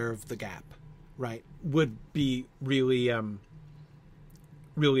constantly aware of the gap, right, would be really,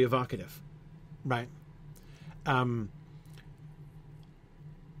 really evocative, right?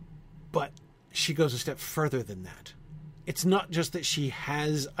 But she goes a step further than that. It's not just that she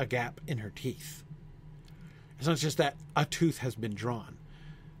has a gap in her teeth. It's not just that a tooth has been drawn.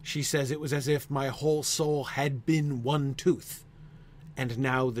 She says it was as if my whole soul had been one tooth, and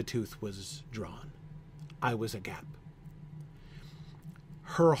now the tooth was drawn. I was a gap.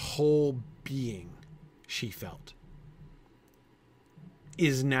 Her whole being, she felt,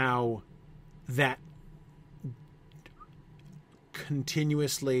 is now that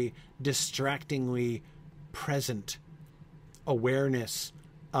continuously, distractingly present awareness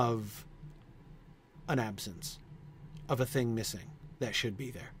of an absence, of a thing missing that should be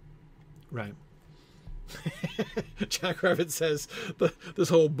there, right? Jack Rabbit says this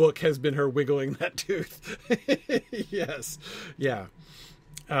whole book has been her wiggling that tooth. Yes, yeah,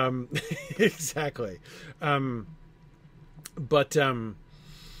 exactly. But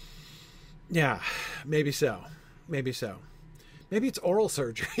yeah, maybe so. Maybe it's oral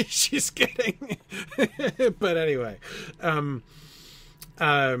surgery she's getting. But anyway,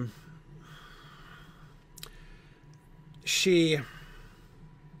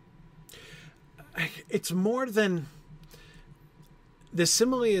 it's more than, the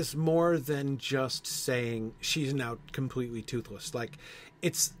simile is more than just saying she's now completely toothless. Like,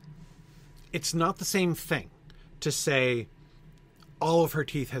 it's it's not the same thing to say all of her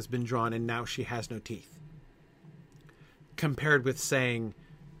teeth has been drawn and now she has no teeth, compared with saying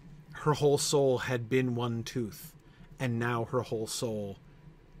her whole soul had been one tooth and now her whole soul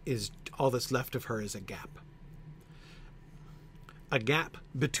is, all that's left of her is a gap. A gap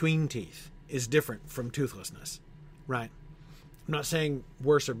between teeth is different from toothlessness, right? I'm not saying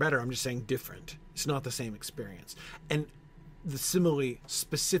worse or better. I'm just saying different. It's not the same experience. And the simile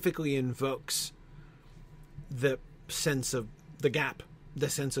specifically invokes the sense of the gap, the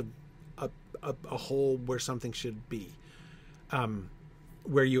sense of a hole where something should be,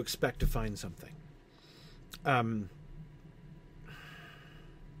 where you expect to find something.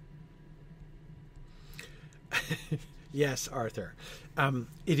 Yes, Arthur.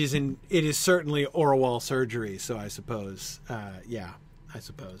 It is certainly oral surgery, so I suppose. Yeah, I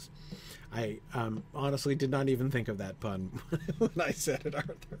suppose. I honestly did not even think of that pun when I said it,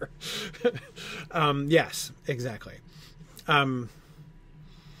 Arthur. Yes, exactly.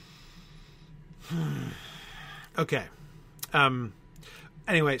 Okay.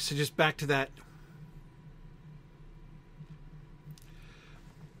 Anyway, so just back to that.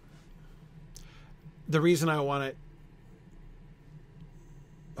 The reason I want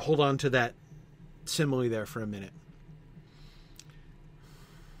to hold on to that simile there for a minute,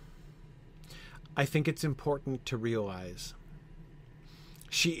 I think it's important to realize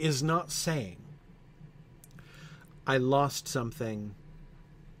she is not saying, I lost something.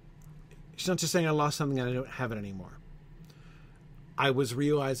 She's not just saying I lost something and I don't have it anymore. I was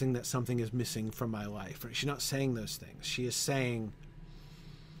realizing that something is missing from my life. She's not saying those things. She is saying,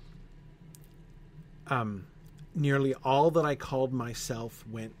 nearly all that I called myself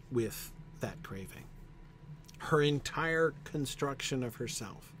went with that craving. Her entire construction of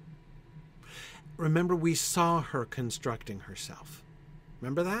herself. Remember, we saw her constructing herself.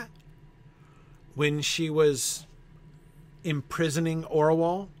 Remember that? When she was imprisoning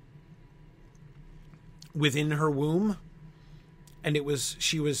Orwell within her womb, and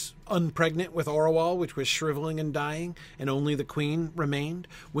she was unpregnant with Orwell, which was shriveling and dying, and only the queen remained.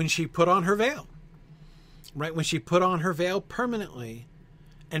 When she put on her veil, right? When she put on her veil permanently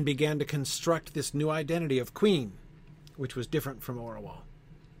and began to construct this new identity of queen, which was different from Orwell,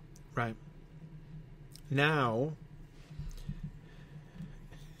 right? Now,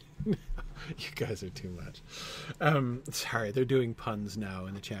 you guys are too much. Sorry, they're doing puns now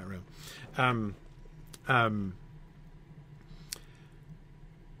in the chat room.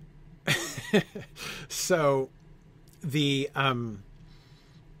 So the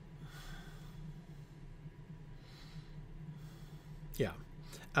yeah.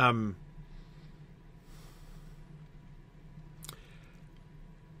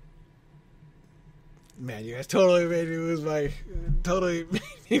 Man, you guys totally made me lose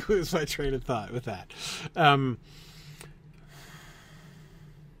my train of thought with that.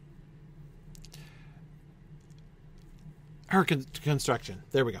 Her construction.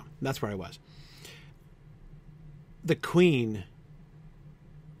 There we go. That's where I was. The queen,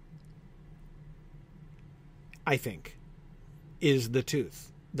 I think, is the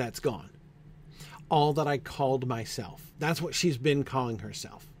tooth that's gone. All that I called myself. That's what she's been calling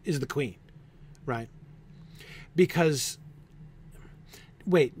herself, is the queen, right? Because,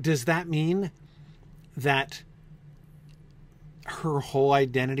 wait, does that mean that her whole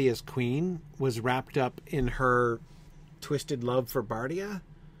identity as queen was wrapped up in her twisted love for Bardia?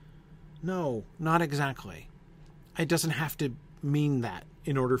 No, not exactly. It doesn't have to mean that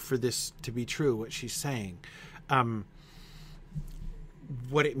in order for this to be true, what she's saying.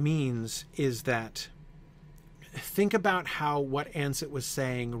 What it means is that, think about how what Ansett was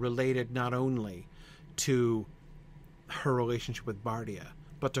saying related not only to her relationship with Bardia,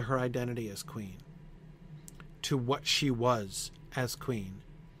 but to her identity as queen, to what she was as queen,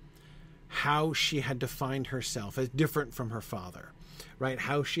 how she had defined herself as different from her father, right?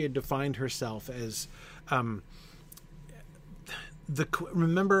 How she had defined herself as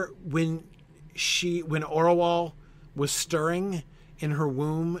remember when Orwell was stirring in her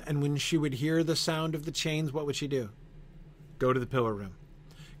womb, and when she would hear the sound of the chains, what would she do? Go to the pillar room.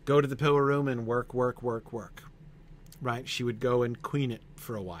 Go to the pillar room and work. Right? She would go and queen it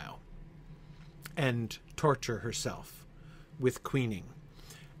for a while and torture herself with queening,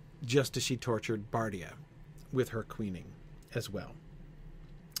 just as she tortured Bardia with her queening as well.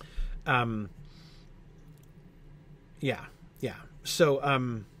 Yeah.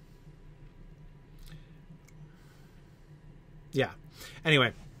 So, yeah.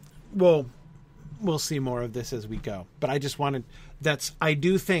 Anyway, we'll see more of this as we go. But I just wanted, I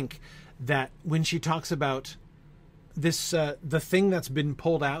do think that when she talks about this, the thing that's been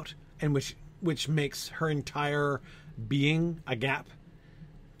pulled out, and which which makes her entire being a gap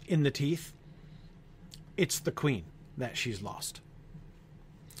in the teeth, it's the queen that she's lost.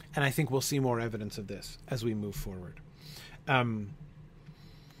 And I think we'll see more evidence of this as we move forward.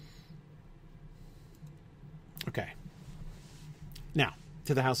 Okay. Now,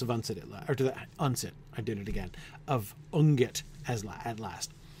 to the house of Unsit, or to the Unsit, I did it again, of Ungit at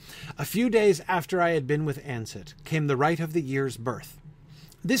last. A few days after I had been with Ansit, came the rite of the year's birth.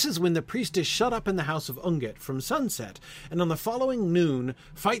 This is when the priest is shut up in the house of Ungit from sunset, and on the following noon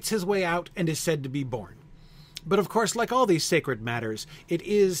fights his way out and is said to be born. But of course, like all these sacred matters, it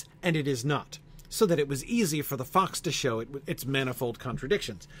is and it is not, so that it was easy for the fox to show its manifold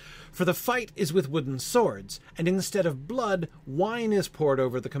contradictions. For the fight is with wooden swords, and instead of blood, wine is poured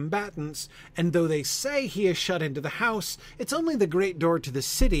over the combatants, and though they say he is shut into the house, it's only the great door to the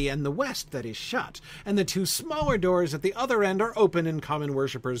city and the west that is shut, and the two smaller doors at the other end are open and common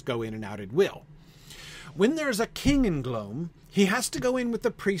worshippers go in and out at will. When there's a king in Glome, he has to go in with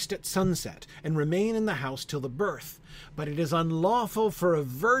the priest at sunset and remain in the house till the birth. But it is unlawful for a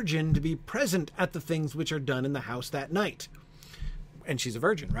virgin to be present at the things which are done in the house that night. And she's a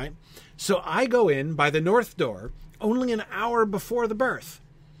virgin, right? So I go in by the north door only an hour before the birth.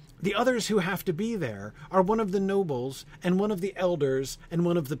 The others who have to be there are one of the nobles and one of the elders and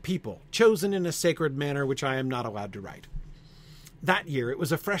one of the people, chosen in a sacred manner which I am not allowed to write. That year it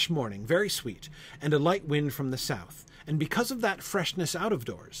was a fresh morning, very sweet, and a light wind from the south, and because of that freshness out of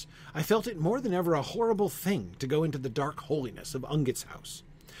doors, I felt it more than ever a horrible thing to go into the dark holiness of Ungit's house.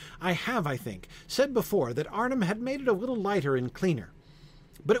 I have, I think, said before that Arnhem had made it a little lighter and cleaner,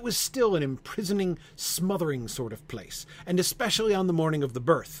 but it was still an imprisoning, smothering sort of place, and especially on the morning of the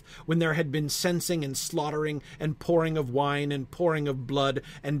birth, when there had been censing and slaughtering, and pouring of wine, and pouring of blood,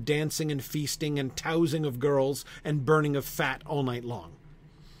 and dancing and feasting, and tousing of girls, and burning of fat all night long.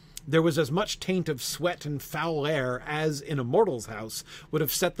 There was as much taint of sweat and foul air as, in a mortal's house, would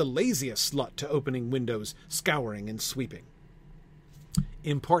have set the laziest slut to opening windows, scouring, and sweeping.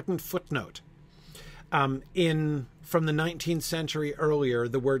 Important footnote. From the 19th century earlier,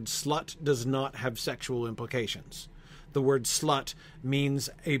 the word slut does not have sexual implications. The word slut means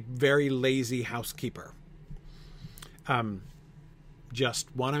a very lazy housekeeper.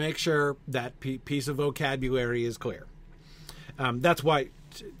 Just want to make sure that piece of vocabulary is clear. That's why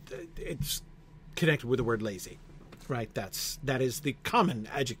it's connected with the word lazy, right? That is the common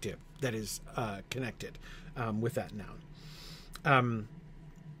adjective that is connected with that noun.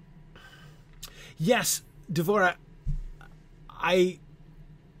 Yes, Devora, I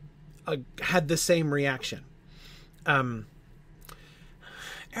had the same reaction. Eric,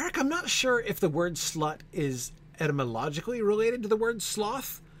 I'm not sure if the word slut is etymologically related to the word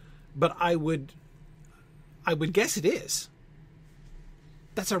sloth, but I would guess it is.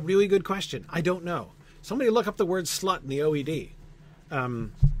 That's a really good question. I don't know. Somebody look up the word slut in the OED.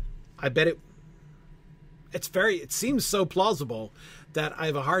 I bet it seems so plausible that I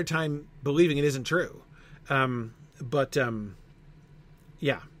have a hard time believing it isn't true.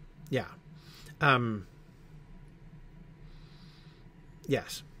 Yeah.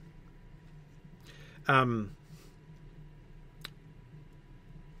 Yes.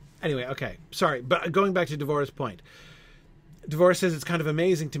 Anyway, okay. Sorry, but going back to Devorah's point. Devorah says it's kind of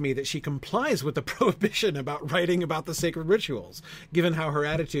amazing to me that she complies with the prohibition about writing about the sacred rituals, given how her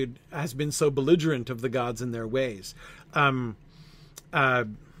attitude has been so belligerent of the gods and their ways.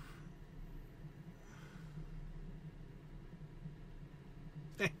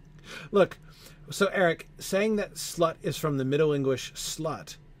 Look, so Eric, saying that slut is from the Middle English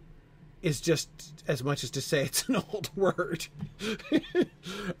slut is just as much as to say it's an old word.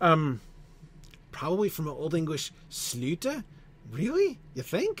 Probably from Old English slute? Really? You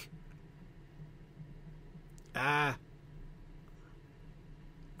think?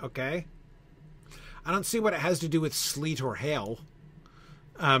 Okay. I don't see what it has to do with sleet or hail.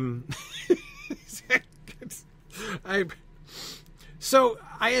 So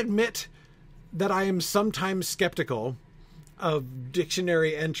I admit that I am sometimes skeptical of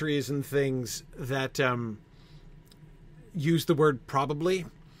dictionary entries and things that use the word probably.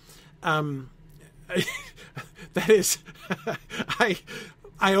 That is, I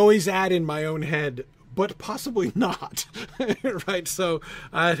always add in my own head, but possibly not, right? So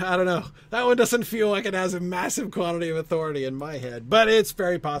I don't know. That one doesn't feel like it has a massive quantity of authority in my head, but it's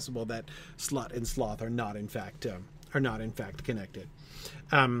very possible that slut and sloth are not in fact connected.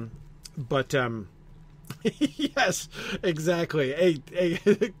 Yes, exactly.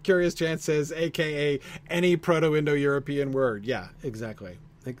 A Curious Chance says, AKA any Proto-Indo-European word. Yeah, exactly.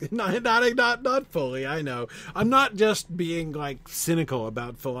 Like, not fully. I know. I'm not just being like cynical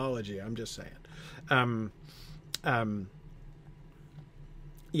about philology. I'm just saying.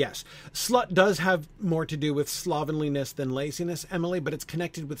 Yes, slut does have more to do with slovenliness than laziness, Emily, but it's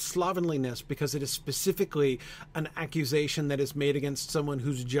connected with slovenliness because it is specifically an accusation that is made against someone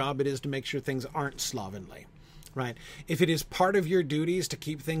whose job it is to make sure things aren't slovenly, right? If it is part of your duties to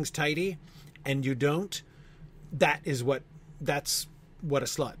keep things tidy and you don't, that's what a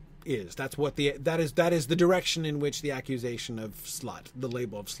slut is. That is the direction in which the accusation of slut, the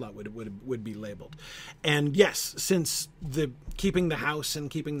label of slut would be labeled. And yes, since the keeping the house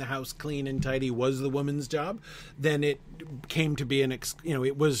clean and tidy was the woman's job, then it came to be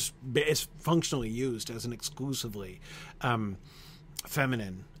it's functionally used as an exclusively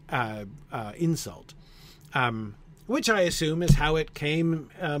feminine insult. Which I assume is how it came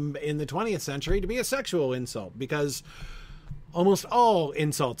in the 20th century to be a sexual insult, because almost all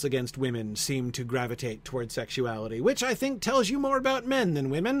insults against women seem to gravitate towards sexuality, which I think tells you more about men than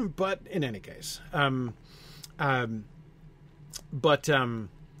women, but in any case.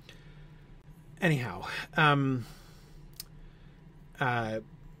 Anyhow, I'm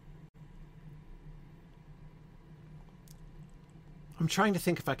trying to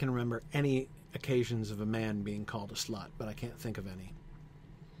think if I can remember any occasions of a man being called a slut, but I can't think of any.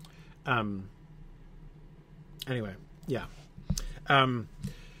 Anyway, yeah.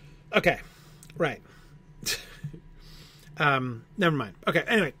 Okay, right. Never mind. Okay,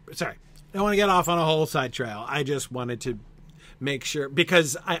 anyway, sorry. I don't want to get off on a whole side trail. I just wanted to make sure,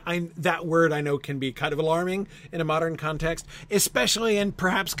 because I that word I know can be kind of alarming in a modern context, especially and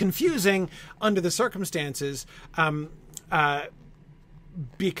perhaps confusing under the circumstances,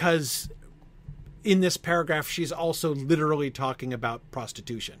 because in this paragraph she's also literally talking about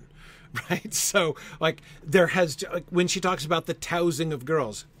prostitution. Right, so like when she talks about the tousing of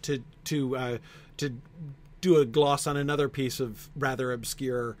girls, to do a gloss on another piece of rather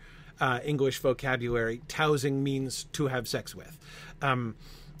obscure English vocabulary, tousing means to have sex with.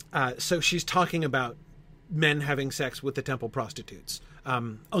 So she's talking about men having sex with the temple prostitutes,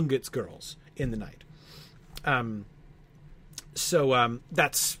 Ungit's girls in the night. So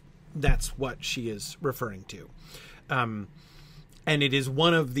that's what she is referring to. And it is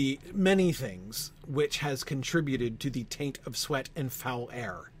one of the many things which has contributed to the taint of sweat and foul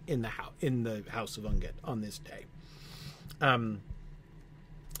air in the house of Ungit on this day.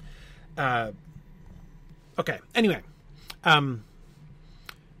 Okay. Anyway,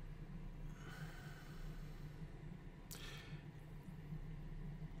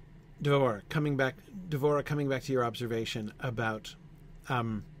 Devora, coming back to your observation about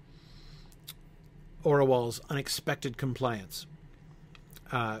Orual's unexpected compliance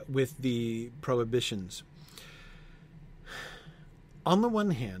with the prohibitions. On the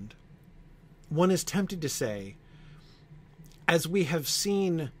one hand, one is tempted to say, as we have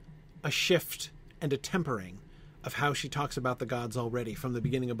seen a shift and a tempering of how she talks about the gods already from the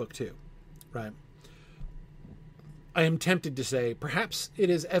beginning of Book 2, right? I am tempted to say, perhaps it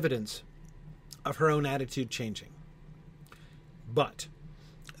is evidence of her own attitude changing. But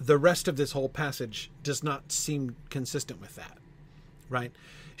the rest of this whole passage does not seem consistent with that. Right?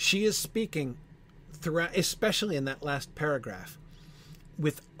 She is speaking throughout, especially in that last paragraph,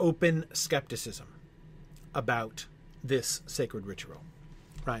 with open skepticism about this sacred ritual.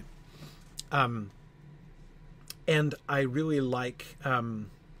 Right? And I really like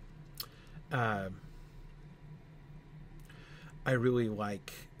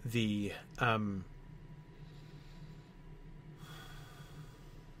the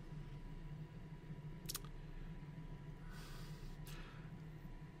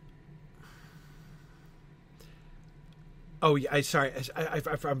oh, yeah,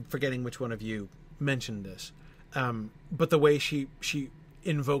 I'm forgetting which one of you mentioned this. But the way she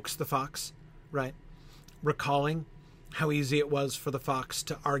invokes the fox, right? Recalling how easy it was for the fox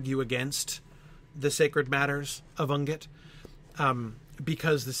to argue against the sacred matters of Ungit,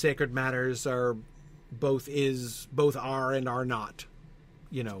 because the sacred matters are both are and are not,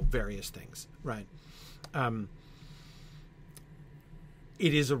 various things, right?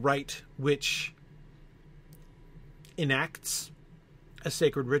 It is a rite which enacts a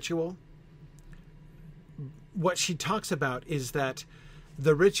sacred ritual. What she talks about is that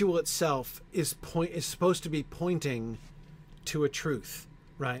the ritual itself is supposed to be pointing to a truth,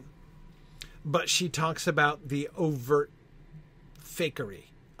 right? But she talks about the overt fakery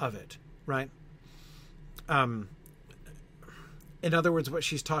of it, right? In other words, what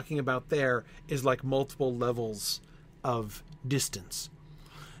she's talking about there is like multiple levels of distance.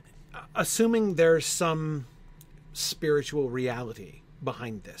 Assuming there's some spiritual reality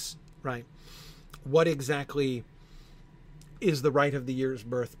behind this, right? What exactly is the rite of the year's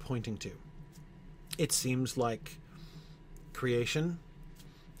birth pointing to? It seems like creation,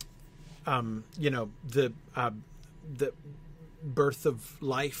 the birth of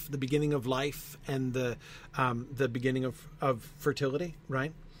life, the beginning of life, and the beginning of fertility,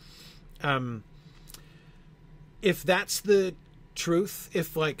 right? If that's the truth,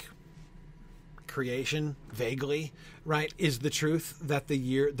 if like creation vaguely, right, is the truth that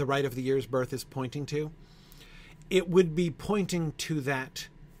the rite of the year's birth is pointing to, it would be pointing to that.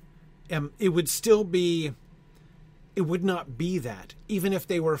 It would not be that, even if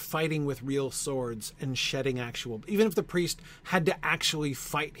they were fighting with real swords and shedding even if the priest had to actually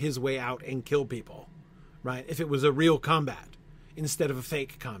fight his way out and kill people, right? If it was a real combat instead of a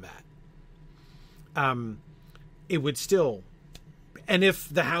fake combat, it would still. And if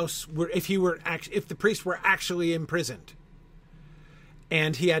the priest were actually imprisoned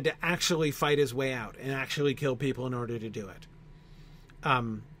and he had to actually fight his way out and actually kill people in order to do it,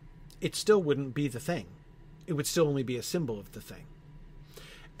 it still wouldn't be the thing. It would still only be a symbol of the thing.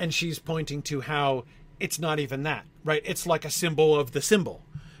 And she's pointing to how it's not even that, right? It's like a symbol of the symbol,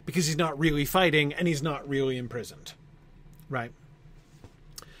 because he's not really fighting and he's not really imprisoned, right?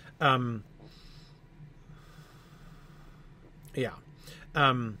 Yeah.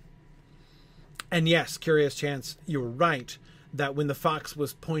 And yes, Curious Chance, you were right that when the fox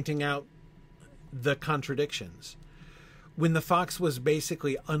was pointing out the contradictions, when the fox was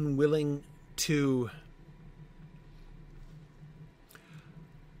basically unwilling to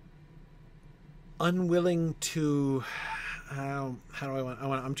I'm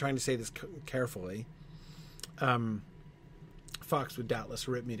trying to say this carefully. Fox would doubtless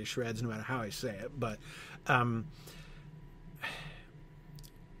rip me to shreds no matter how I say it, but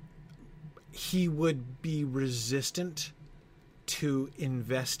he would be resistant to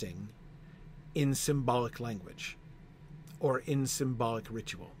investing in symbolic language or in symbolic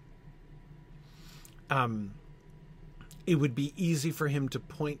ritual. It would be easy for him to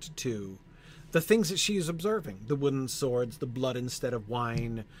point to the things that she is observing: the wooden swords, the blood instead of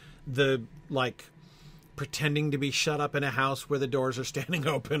wine, the pretending to be shut up in a house where the doors are standing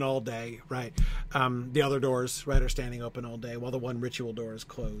open all day, right? The other doors, right, are standing open all day while the one ritual door is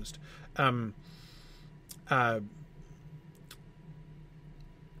closed.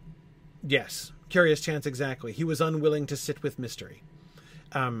 Yes, Curious Chance, exactly. He was unwilling to sit with mystery.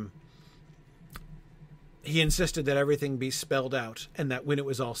 He insisted that everything be spelled out, and that when it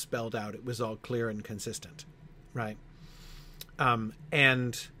was all spelled out, it was all clear and consistent, right?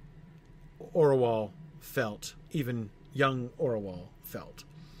 And Orwell felt, even young Orwell felt,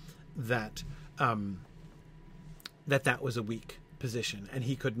 that that was a weak position, and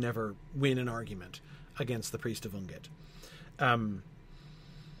he could never win an argument against the priest of Ungit.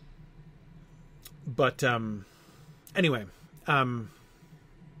 Anyway,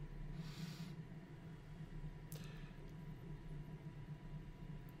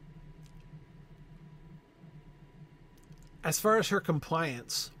 as far as her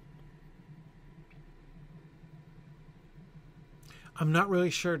compliance, I'm not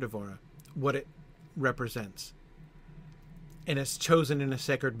really sure, Devora, what it represents. And it's chosen in a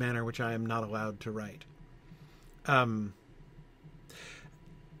sacred manner, which I am not allowed to write. I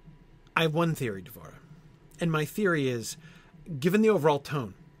have one theory, Devora. And my theory is, given the overall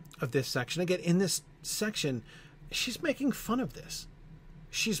tone of this section, again, in this section, she's making fun of this.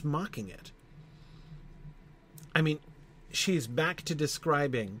 She's mocking it. I mean, she's back to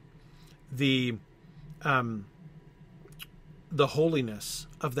describing the holiness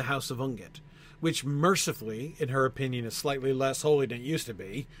of the House of Ungit, which mercifully, in her opinion, is slightly less holy than it used to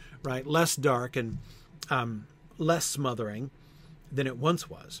be, right? Less dark and less smothering than it once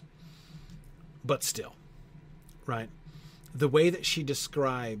was. But still, right? The way that she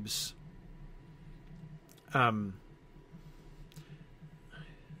describes the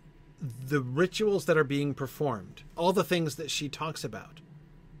rituals that are being performed, all the things that she talks about.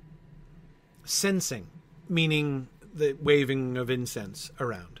 Censing, meaning the waving of incense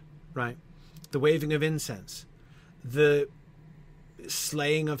around, right? The waving of incense, the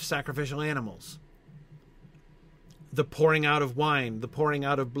slaying of sacrificial animals, the pouring out of wine, the pouring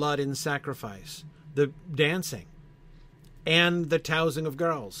out of blood in sacrifice, the dancing, and the tousing of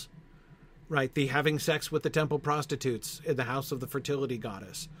girls, right? The having sex with the temple prostitutes in the house of the fertility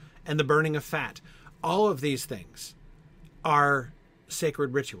goddess, and the burning of fat. All of these things are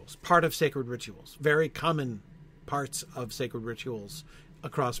sacred rituals, part of sacred rituals, very common parts of sacred rituals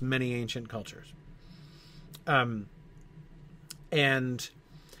across many ancient cultures. And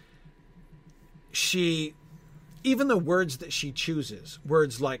she even the words that she chooses,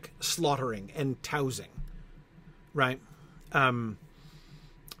 words like slaughtering and tousing, right,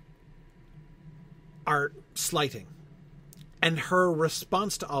 are slighting. And her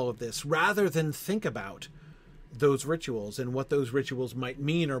response to all of this, rather than think about those rituals and what those rituals might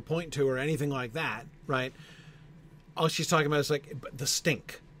mean or point to or anything like that, right, all she's talking about is like the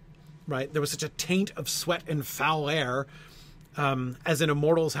stink, right? There was such a taint of sweat and foul air, as an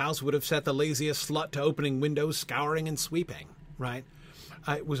immortal's house would have set the laziest slut to opening windows, scouring and sweeping, right?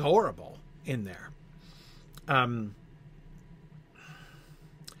 It was horrible in there.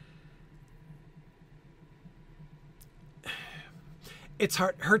 It's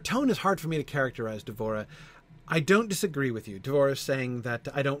hard. Her tone is hard for me to characterize, Devora. I don't disagree with you. Devora is saying that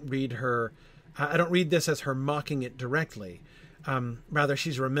I don't read this as her mocking it directly. Rather,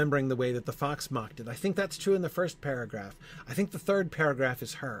 she's remembering the way that the fox mocked it. I think that's true in the first paragraph. I think the third paragraph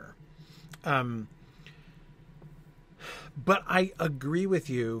is her. But I agree with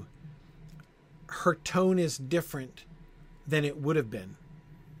you. Her tone is different than it would have been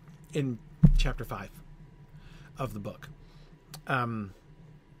in chapter 5 of the book. And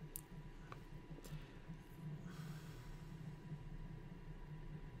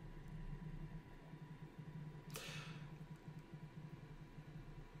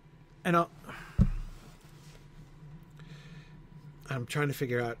I'm trying to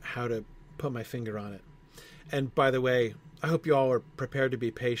figure out how to put my finger on it. And by the way, I hope you all are prepared to be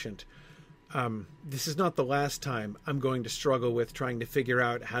patient. This is not the last time I'm going to struggle with trying to figure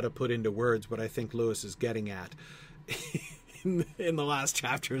out how to put into words what I think Lewis is getting at in the last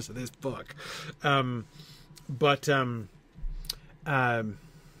chapters of this book.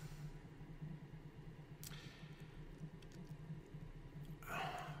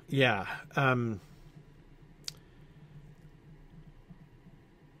 Yeah.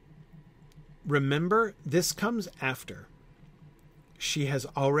 Remember, this comes after she has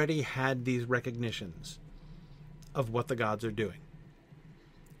already had these recognitions of what the gods are doing.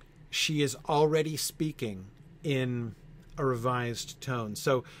 She is already speaking in a revised tone.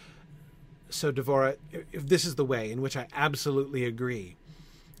 So Devora, if this is the way in which I absolutely agree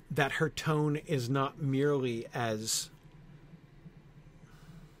that her tone is not merely as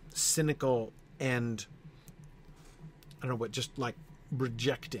cynical and I don't know what, just like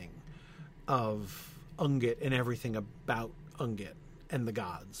rejecting of Ungit and everything about Ungit and the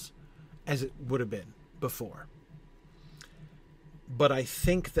gods as it would have been before. But I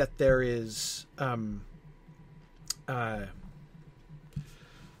think that there is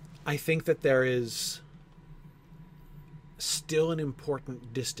still an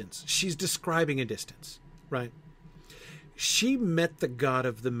important distance. She's describing a distance, right? She met the god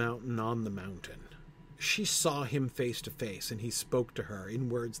of the mountain on the mountain. She saw him face to face, and he spoke to her in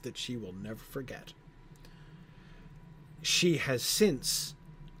words that she will never forget. She has since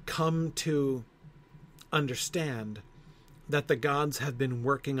come to understand that the gods have been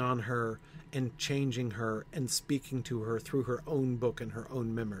working on her and changing her and speaking to her through her own book and her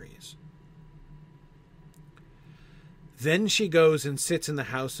own memories. Then she goes and sits in the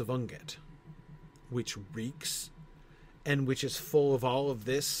house of Ungit, which reeks and which is full of all of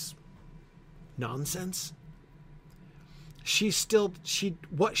this nonsense.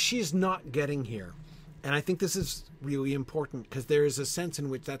 What she's not getting here, and I think this is really important because there is a sense in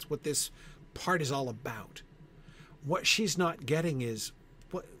which that's what this part is all about. What she's not getting is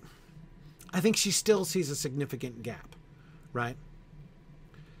what I think she still sees a significant gap, right?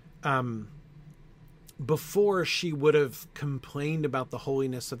 Before she would have complained about the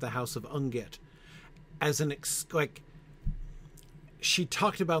holiness of the house of Ungit as she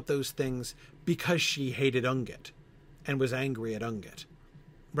talked about those things because she hated Ungit and was angry at Ungit,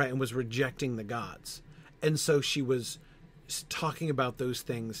 right? And was rejecting the gods. And so she was talking about those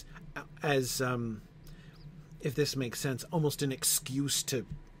things as, if this makes sense, almost an excuse to,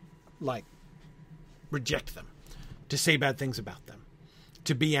 reject them, to say bad things about them,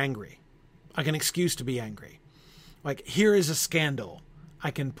 to be angry. Like an excuse to be angry. Like, here is a scandal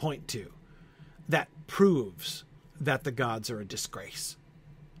I can point to that proves that the gods are a disgrace.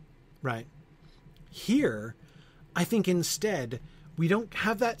 Right? Here, I think instead, we don't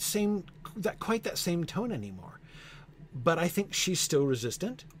have quite that same tone anymore. But I think she's still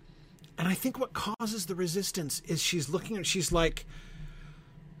resistant. And I think what causes the resistance is she's like,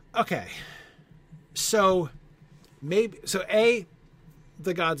 okay, so A,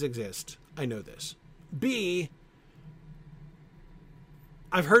 the gods exist. I know this. B,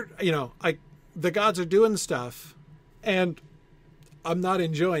 I've heard, the gods are doing stuff and I'm not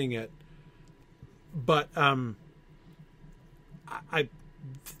enjoying it, but,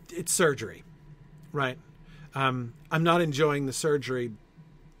 it's surgery, right? I'm not enjoying the surgery,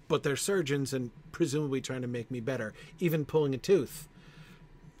 but they're surgeons and presumably trying to make me better. Even pulling a tooth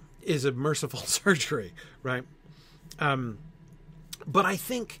is a merciful surgery, right? But I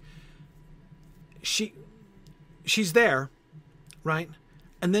think she's there, right?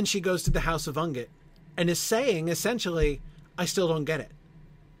 And then she goes to the House of Ungit and is saying, essentially, I still don't get it.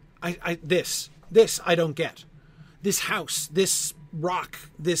 This I don't get. This house, this rock,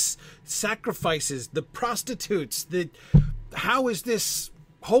 this sacrifices, the prostitutes, how is this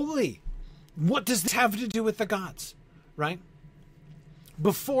holy? What does this have to do with the gods, right?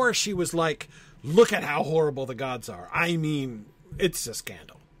 Before she was like, look at how horrible the gods are. I mean, it's a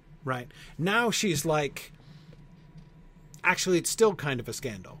scandal, right? Now she's like, actually, it's still kind of a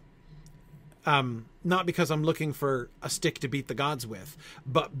scandal. Not because I'm looking for a stick to beat the gods with,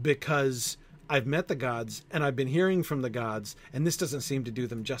 but because I've met the gods and I've been hearing from the gods, and this doesn't seem to do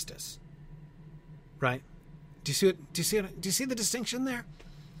them justice. Right? Do you see it? Do you see the distinction there?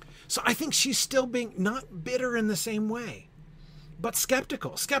 So I think she's still being not bitter in the same way, but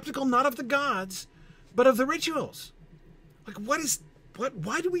skeptical. Skeptical not of the gods, but of the rituals. Like,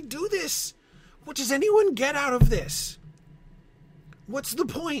 why do we do this? What does anyone get out of this? What's the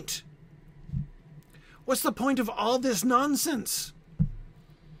point? What's the point of all this nonsense?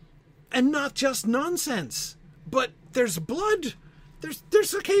 And not just nonsense, but there's blood.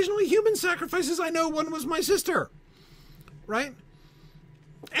 There's occasionally human sacrifices. I know one was my sister, right?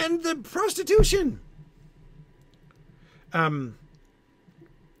 And the prostitution.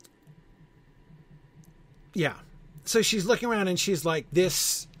 Yeah. So she's looking around and she's like,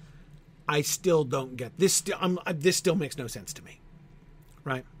 "This, I still don't get. This still makes no sense to me."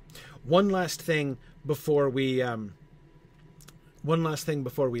 Right. One last thing before we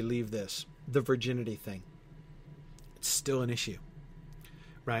leave this, the virginity thing. It's still an issue,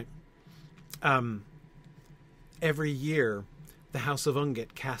 right? Every year, the House of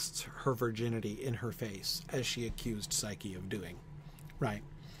Ungit casts her virginity in her face, as she accused Psyche of doing, right?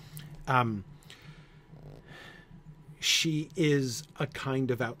 She is a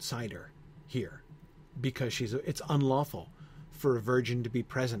kind of outsider here, because it's unlawful for a virgin to be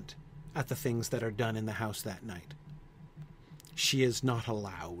present at the things that are done in the house that night. She is not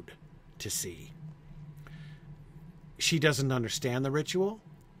allowed to see. She doesn't understand the ritual,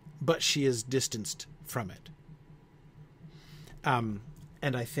 but she is distanced from it. And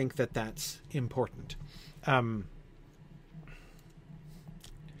I think that that's important.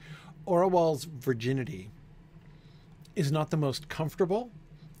 Orual's virginity is not the most comfortable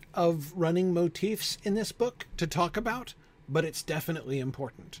of running motifs in this book to talk about, but it's definitely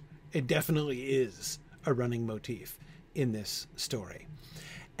important. It definitely is a running motif in this story.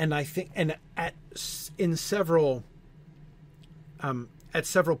 And I think, and at several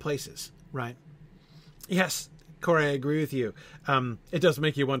places, right? Yes, Corey, I agree with you. It does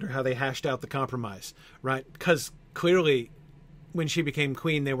make you wonder how they hashed out the compromise, right? Because clearly when she became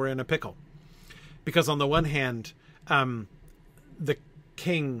queen, they were in a pickle. Because on the one hand, the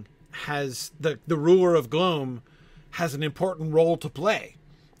king has, the ruler of Glome has an important role to play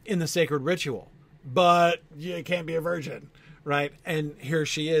in the sacred ritual, but you can't be a virgin, right? And here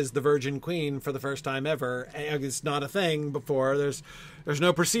she is, the virgin queen, for the first time ever. It's not a thing before. There's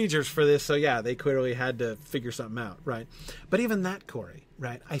no procedures for this, so yeah, they clearly had to figure something out, right? But even that, Corey,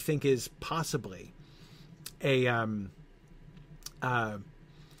 right, I think is possibly an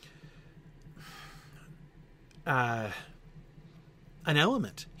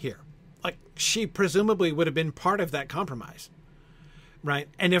element here. Like, she presumably would have been part of that compromise, right?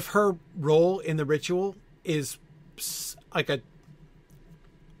 And if her role in the ritual is like a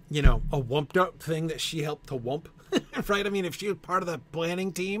wumped up thing that she helped to wump, right? I mean, if she was part of the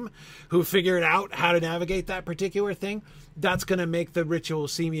planning team who figured out how to navigate that particular thing, that's going to make the ritual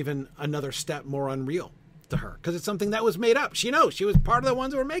seem even another step more unreal to her, because it's something that was made up. She knows she was part of the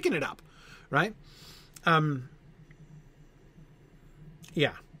ones who were making it up, right?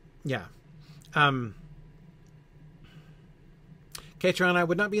 Yeah. Catron, I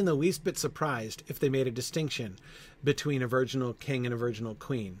would not be in the least bit surprised if they made a distinction between a virginal king and a virginal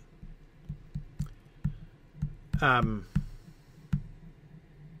queen.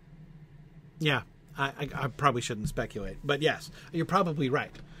 Yeah, I probably shouldn't speculate, but yes, you're probably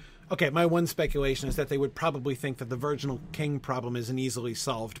right. Okay, my one speculation is that they would probably think that the virginal king problem is an easily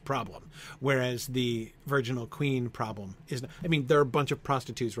solved problem, whereas the virginal queen problem is not. I mean, there are a bunch of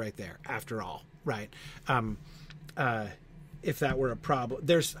prostitutes right there, after all, right? If that were a problem,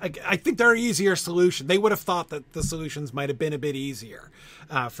 I think there are easier solutions. They would have thought that the solutions might have been a bit easier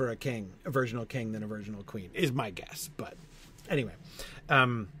for a virginal king than a virginal queen, is my guess. But anyway,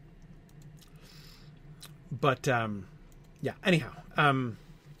 But yeah. Anyhow.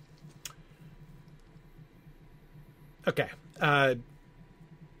 Okay. Let's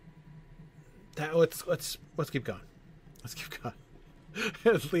keep going. Let's keep going.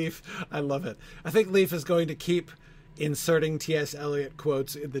 Leaf, I love it. I think Leaf is going to keep inserting T.S. Eliot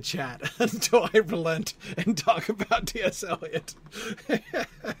quotes in the chat until I relent and talk about T.S. Eliot.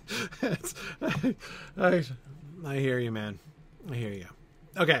 I hear you, man. I hear you.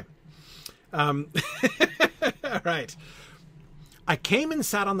 Okay. All right. I came and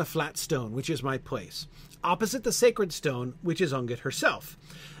sat on the flat stone, which is my place, opposite the sacred stone, which is Ungit herself,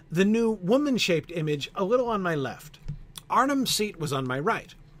 the new woman-shaped image a little on my left. Arnhem's seat was on my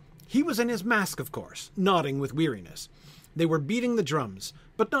right. He was in his mask, of course, nodding with weariness. They were beating the drums,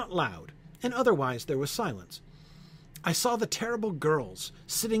 but not loud, and otherwise there was silence. I saw the terrible girls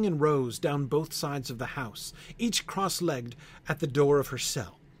sitting in rows down both sides of the house, each cross-legged at the door of her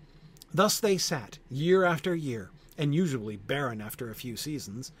cell. Thus they sat, year after year, and usually barren after a few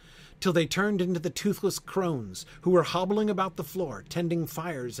seasons, till they turned into the toothless crones who were hobbling about the floor, tending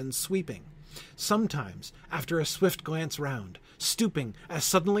fires and sweeping. Sometimes, after a swift glance round, stooping as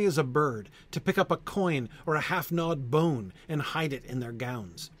suddenly as a bird to pick up a coin or a half-gnawed bone and hide it in their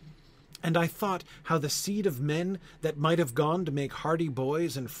gowns. And I thought how the seed of men that might have gone to make hardy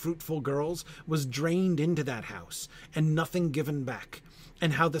boys and fruitful girls was drained into that house, and nothing given back,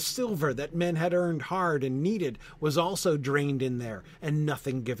 and how the silver that men had earned hard and needed was also drained in there, and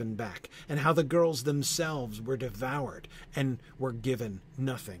nothing given back, and how the girls themselves were devoured and were given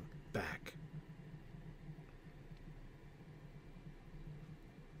nothing back.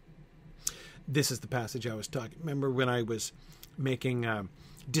 This is the passage I was talking. Remember when I was making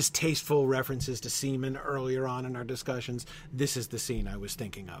distasteful references to semen earlier on in our discussions? This is the scene I was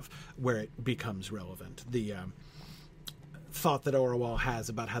thinking of where it becomes relevant. The thought that Orwell has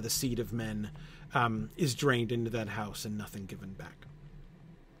about how the seed of men is drained into that house and nothing given back.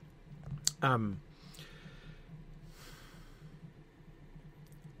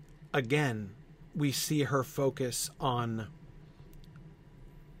 Again, we see her focus on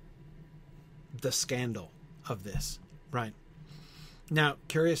the scandal of this, right? Now,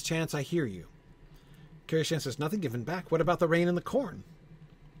 Curious Chance, I hear you. Curious Chance says, nothing given back. What about the rain and the corn?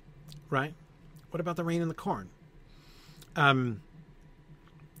 Right? What about the rain and the corn? Oh,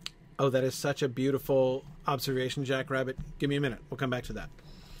 that is such a beautiful observation, Jack Rabbit. Give me a minute. We'll come back to that.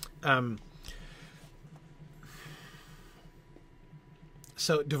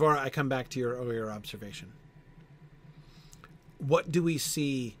 So, Devora, I come back to your earlier observation. What do we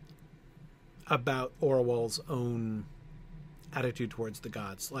see about Orwell's own attitude towards the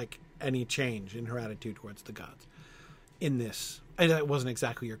gods, like any change in her attitude towards the gods in this? And that wasn't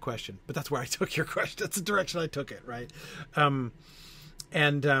exactly your question, but that's where I took your question. That's the direction I took it, right?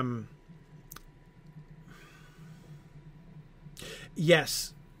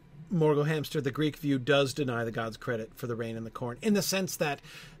 Yes, Morgul Hamster, the Greek view does deny the gods credit for the rain and the corn, in the sense that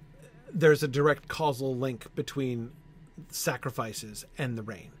there's a direct causal link between sacrifices and the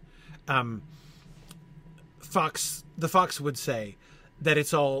rain. The fox would say that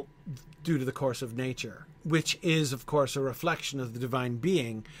it's all due to the course of nature, which is, of course, a reflection of the divine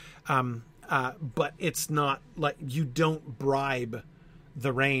being. But it's not like you don't bribe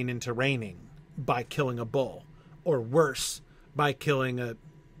the rain into raining by killing a bull, or worse, by killing a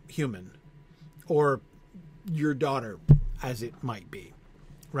human, or your daughter, as it might be,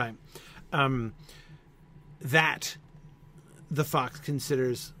 right? That the fox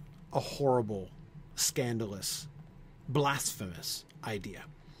considers a horrible, scandalous, blasphemous idea.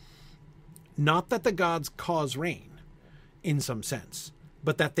 Not that the gods cause rain, in some sense,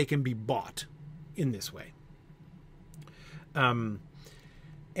 but that they can be bought in this way.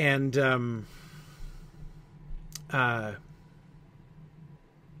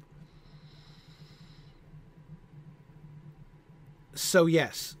 So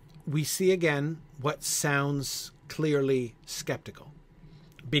yes, we see again what sounds clearly skeptical,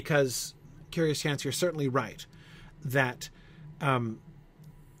 because, Curious Chance, you're certainly right that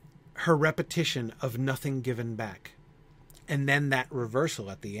her repetition of nothing given back, and then that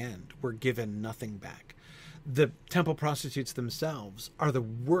reversal at the end, we're given nothing back. The temple prostitutes themselves are the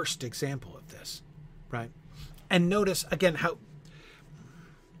worst example of this, right? And notice again how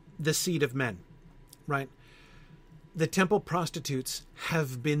the seed of men, right? The temple prostitutes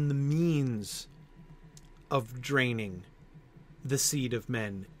have been the means of draining the seed of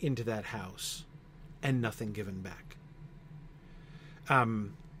men into that house, and nothing given back.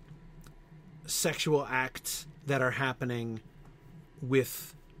 Sexual acts that are happening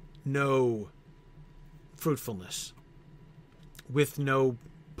with no fruitfulness, with no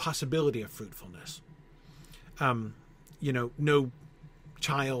possibility of fruitfulness. no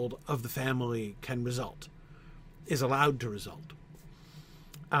child of the family is allowed to result.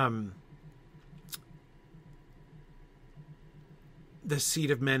 The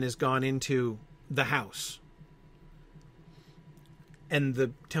seed of men is gone into the house, and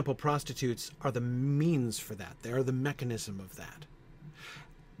the temple prostitutes are the means for that. They are the mechanism of that.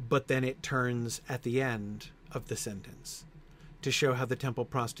 But then it turns at the end of the sentence to show how the temple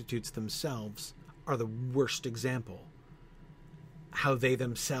prostitutes themselves are the worst example, how they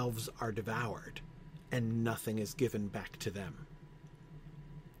themselves are devoured and nothing is given back to them.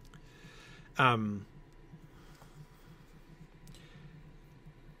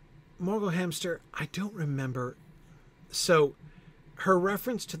 Morgul Hamster, I don't remember. So her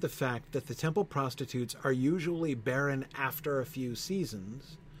reference to the fact that the temple prostitutes are usually barren after a few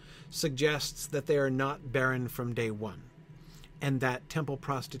seasons suggests that they are not barren from day one, and that temple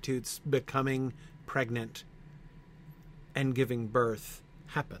prostitutes becoming pregnant and giving birth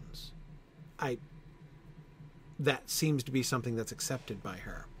happens. That seems to be something that's accepted by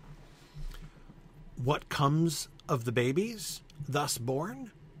her. What comes of the babies thus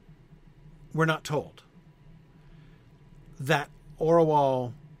born? We're not told. That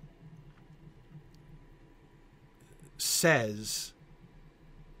Orual says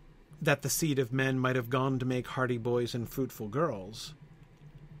that the seed of men might have gone to make hardy boys and fruitful girls,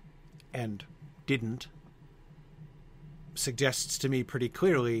 and didn't, suggests to me pretty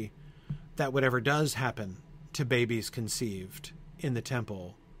clearly that whatever does happen to babies conceived in the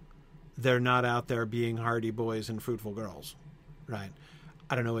temple, they're not out there being hardy boys and fruitful girls, right?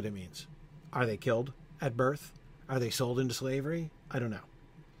 I don't know what it means. Are they killed at birth? Are they sold into slavery? I don't know.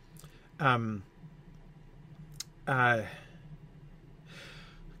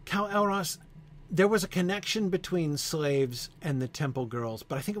 Cal Elros, there was a connection between slaves and the temple girls,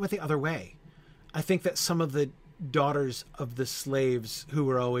 but I think it went the other way. I think that some of the daughters of the slaves who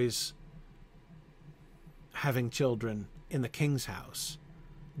were always having children in the king's house,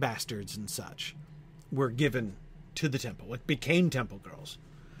 bastards and such, were given to the temple. It became temple girls.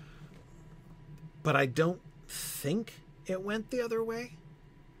 But I don't think it went the other way,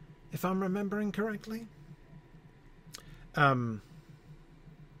 if I'm remembering correctly.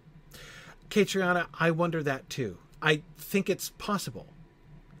 Catriona, I wonder that too. I think it's possible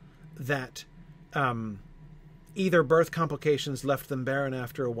that either birth complications left them barren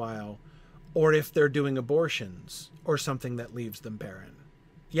after a while, or if they're doing abortions or something that leaves them barren.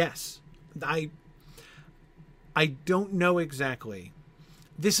 Yes, I don't know exactly.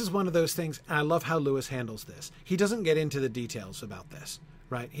 This is one of those things, and I love how Lewis handles this. He doesn't get into the details about this,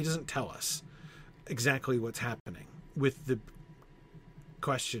 right? He doesn't tell us exactly what's happening with the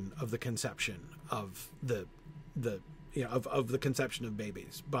question of the conception of the conception of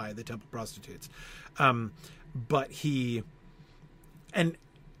babies by the temple prostitutes. But he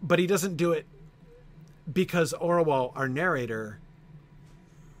doesn't do it because Orual, our narrator,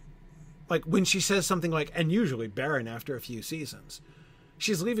 like when she says something like, and usually barren after a few seasons,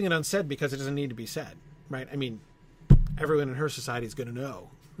 she's leaving it unsaid because it doesn't need to be said, right? I mean, everyone in her society is going to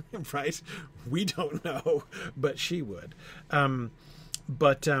know, right? We don't know, but she would.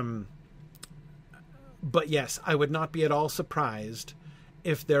 But yes, I would not be at all surprised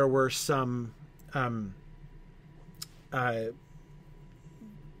if there were some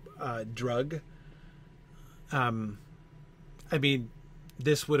drug. I mean,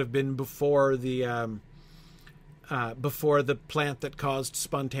 this would have been before the plant that caused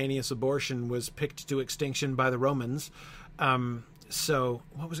spontaneous abortion was picked to extinction by the Romans. So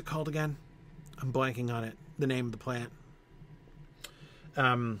what was it called again? I'm blanking on it. The name of the plant.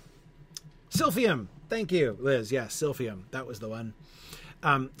 Silphium. Thank you, Liz. Yes, Silphium. That was the one.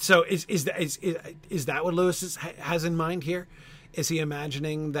 So is that what Lewis has in mind here? Is he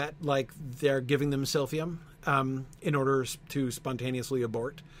imagining that like they're giving them Silphium in order to spontaneously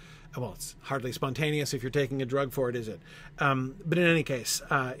abort? Well, it's hardly spontaneous if you're taking a drug for it, is it? But in any case,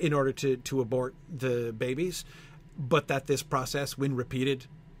 in order to abort the babies, but that this process, when repeated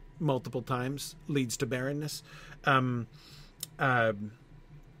multiple times, leads to barrenness. I don't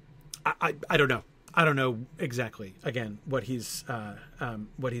know. I don't know exactly, again, what he's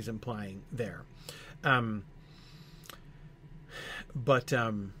implying there. But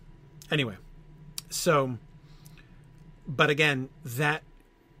anyway, so, but again, that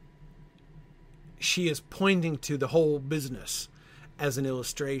she is pointing to the whole business as an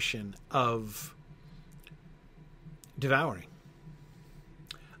illustration of devouring,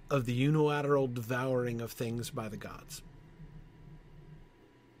 of the unilateral devouring of things by the gods.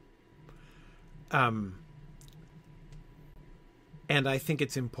 And I think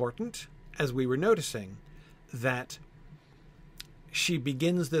it's important, as we were noticing, that she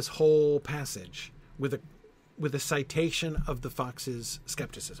begins this whole passage with a citation of the fox's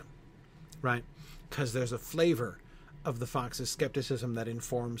skepticism, right? Because there's a flavor of the fox's skepticism that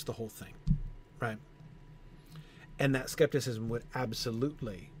informs the whole thing, right? And that skepticism would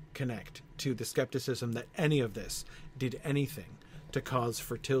absolutely connect to the skepticism that any of this did anything to cause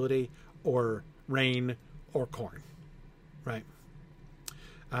fertility or rain or corn, right?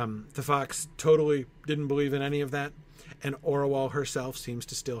 The fox totally didn't believe in any of that, and Orual herself seems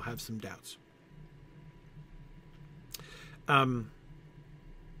to still have some doubts.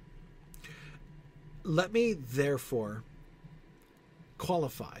 Let me therefore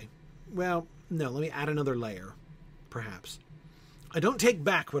qualify. Well, no, let me add another layer, perhaps. I don't take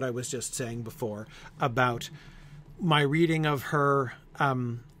back what I was just saying before about my reading of her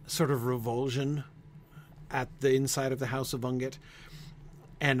sort of revulsion at the inside of the House of Ungit,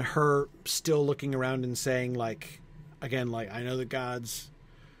 and her still looking around and saying, like, again, like, I know the gods,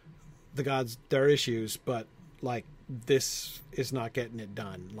 there are issues, but, like, this is not getting it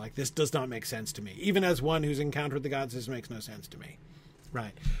done. Like, this does not make sense to me. Even as one who's encountered the gods, this makes no sense to me.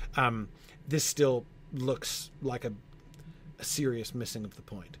 Right. This still looks like a serious missing of the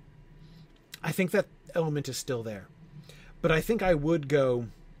point. I think that element is still there. But I think I would go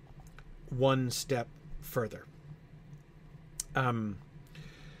one step further.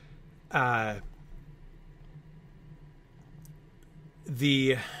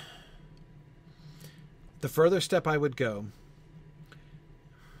 The further step I would go,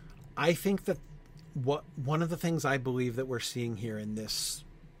 I think that one of the things I believe that we're seeing here in this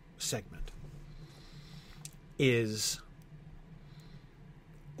segment is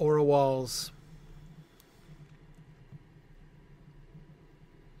Orual's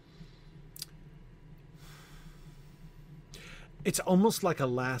it's almost like a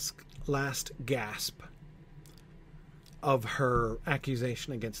last gasp of her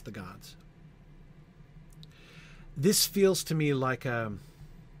accusation against the gods. This feels to me like a,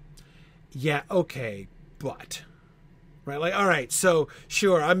 yeah, okay, but, right? Like, all right, so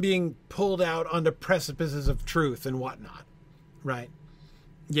sure, I'm being pulled out onto precipices of truth and whatnot, right?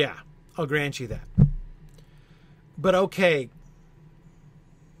 Yeah, I'll grant you that. But okay,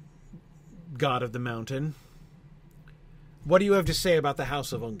 God of the Mountain, what do you have to say about the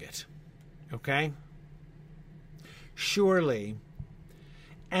House of Ungit? Okay? Surely,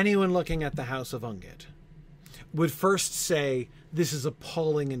 anyone looking at the House of Ungit would first say, this is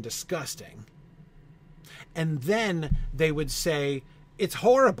appalling and disgusting. And then they would say, it's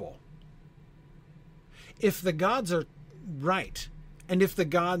horrible. If the gods are right, and if the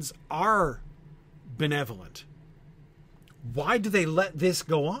gods are benevolent, why do they let this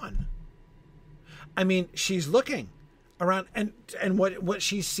go on? I mean, she's looking around, and what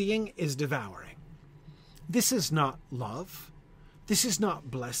she's seeing is devouring. This is not love. This is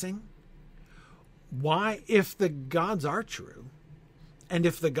not blessing. Why, if the gods are true, and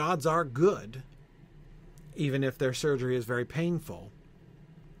if the gods are good, even if their surgery is very painful,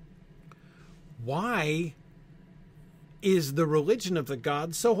 why is the religion of the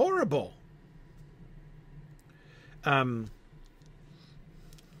gods so horrible? I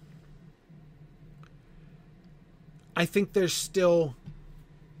think there's still,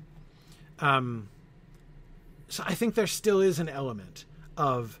 so I think there still is an element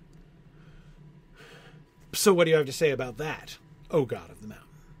of, so what do you have to say about that, O God of the Mountain,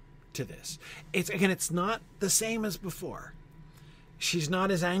 to this? It's not the same as before. She's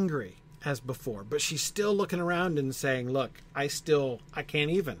not as angry as before, but she's still looking around and saying, look, I can't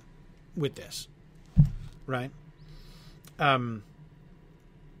even with this, right?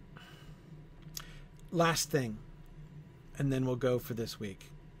 Last thing, and then we'll go for this week.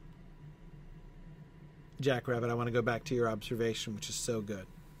 Jackrabbit, I want to go back to your observation, which is so good.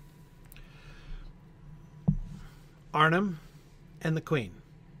 Arnhem and the Queen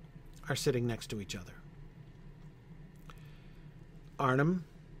are sitting next to each other. Arnhem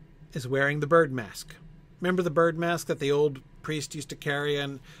is wearing the bird mask. Remember the bird mask that the old priest used to carry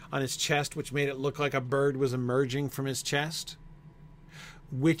on his chest, which made it look like a bird was emerging from his chest?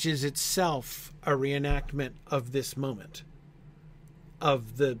 Which is itself a reenactment of this moment,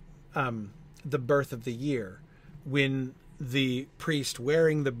 of the birth of the year, when the priest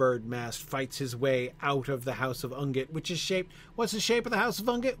wearing the bird mask fights his way out of the House of Ungit, which is shaped... What's the shape of the House of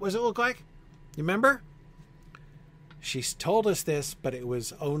Ungit? What does it look like? You remember? She's told us this, but it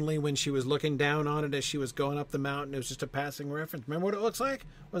was only when she was looking down on it as she was going up the mountain. It was just a passing reference. Remember what it looks like?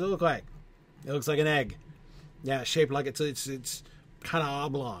 What does it look like? It looks like an egg. Yeah, shaped like it's kind of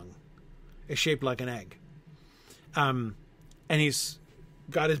oblong. It's shaped like an egg. And he's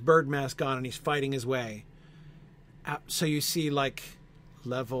got his bird mask on and he's fighting his way. So you see like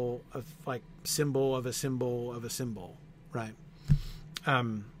level of like symbol of a symbol of a symbol, right?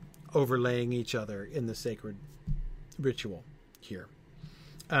 Overlaying each other in the sacred ritual here.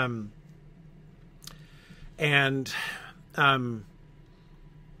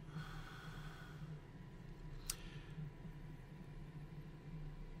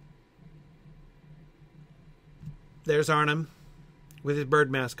 There's Arnhem with his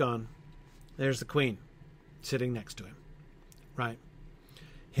bird mask on. There's the queen sitting next to him, right?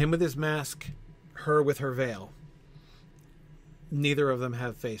 Him with his mask, her with her veil. Neither of them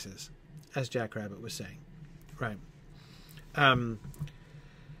have faces, as Jackrabbit was saying, right?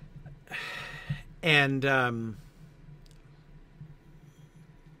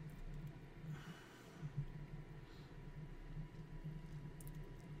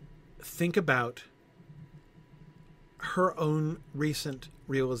 Think about her own recent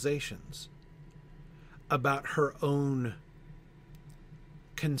realizations about her own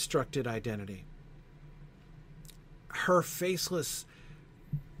constructed identity. Her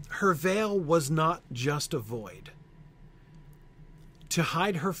veil was not just a void. To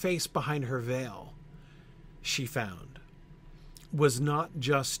hide her face behind her veil, she found, was not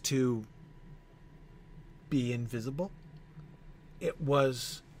just to be invisible. It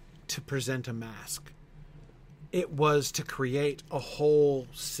was to present a mask. It was to create a whole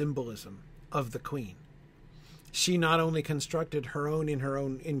symbolism of the queen. She not only constructed her own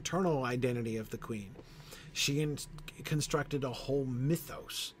internal identity of the queen, she constructed a whole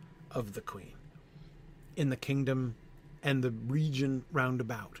mythos of the queen in the kingdom and the region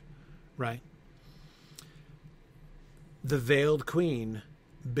roundabout, right? The veiled queen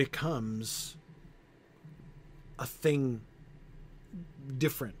becomes a thing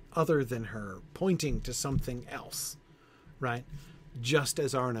different, other than her, pointing to something else, right? Just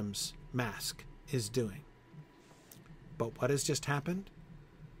as Arnhem's mask is doing. But what has just happened?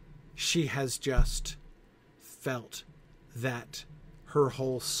 She has just felt that her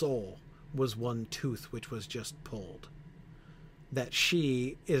whole soul was one tooth which was just pulled. That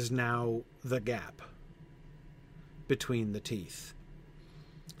she is now the gap between the teeth.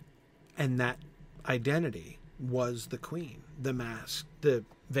 And that identity was the queen, the mask, the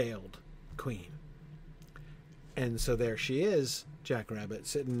veiled queen. And so there she is, Jackrabbit,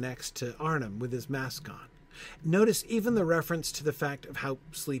 sitting next to Arnhem with his mask on. Notice even the reference to the fact of how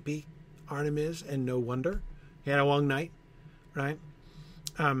sleepy Arnhem is, and no wonder. He had a long night, right?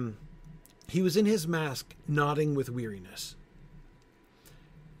 He was in his mask, nodding with weariness.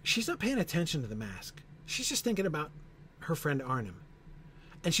 She's not paying attention to the mask. She's just thinking about her friend Arnhem.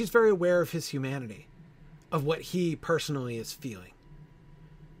 And she's very aware of his humanity, of what he personally is feeling.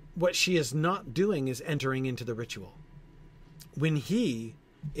 What she is not doing is entering into the ritual. When he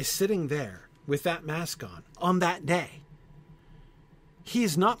is sitting there with that mask on that day, he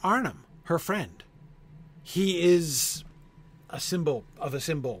is not Arnhem, her friend. He is a symbol of a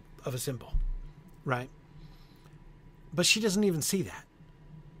symbol of a symbol, right? But she doesn't even see that.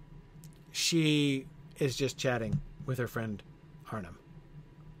 She is just chatting with her friend Arnhem,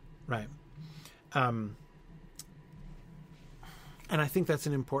 right? And I think that's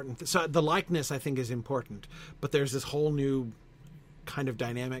an important... So the likeness, I think, is important. But there's this whole new kind of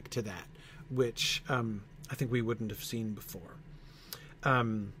dynamic to that, which I think we wouldn't have seen before.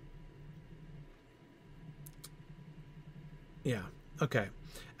 Yeah, okay.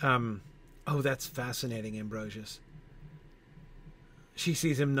 Oh, that's fascinating, Ambrosius. She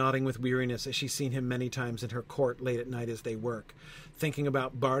sees him nodding with weariness, as she's seen him many times in her court late at night as they work, thinking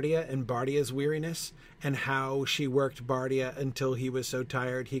about Bardia and Bardia's weariness, and how she worked Bardia until he was so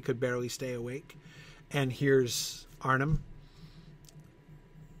tired he could barely stay awake. And here's Arnhem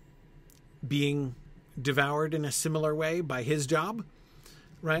being devoured in a similar way by his job,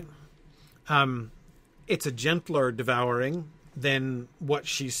 right? It's a gentler devouring than what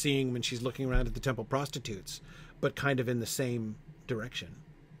she's seeing when she's looking around at the temple prostitutes, but kind of in the same direction.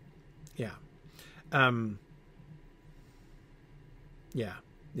 Yeah.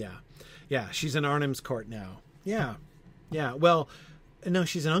 Yeah. She's in Arnhem's court now. Yeah. Well, no,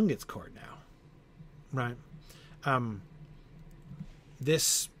 she's in Ungit's court now. Right.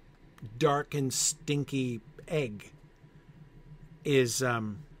 This dark and stinky egg is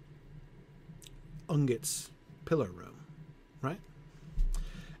Ungit's pillar room, right?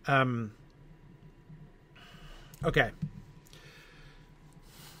 Okay.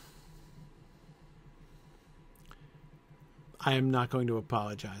 I am not going to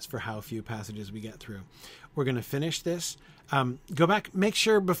apologize for how few passages we get through. We're going to finish this. Go back, make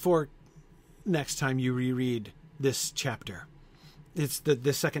sure before next time you reread this chapter It's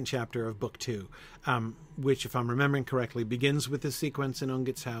the second chapter of book 2, which, if I'm remembering correctly, begins with the sequence in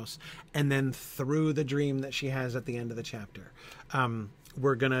Ungit's house, and then through the dream that she has at the end of the chapter.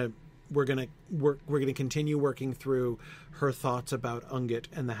 We're gonna continue working through her thoughts about Ungit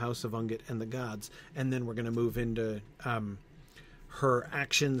and the house of Ungit and the gods, and then we're gonna move into her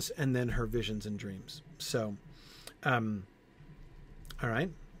actions and then her visions and dreams. So, all right,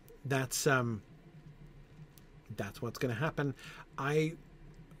 that's what's going to happen. I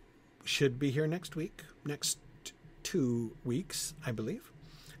should be here next 2 weeks, I believe.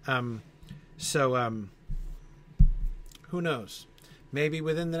 So who knows? Maybe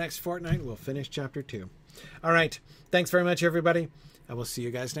within the next fortnight, we'll finish chapter 2. All right. Thanks very much, everybody. I will see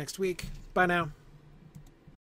you guys next week. Bye now.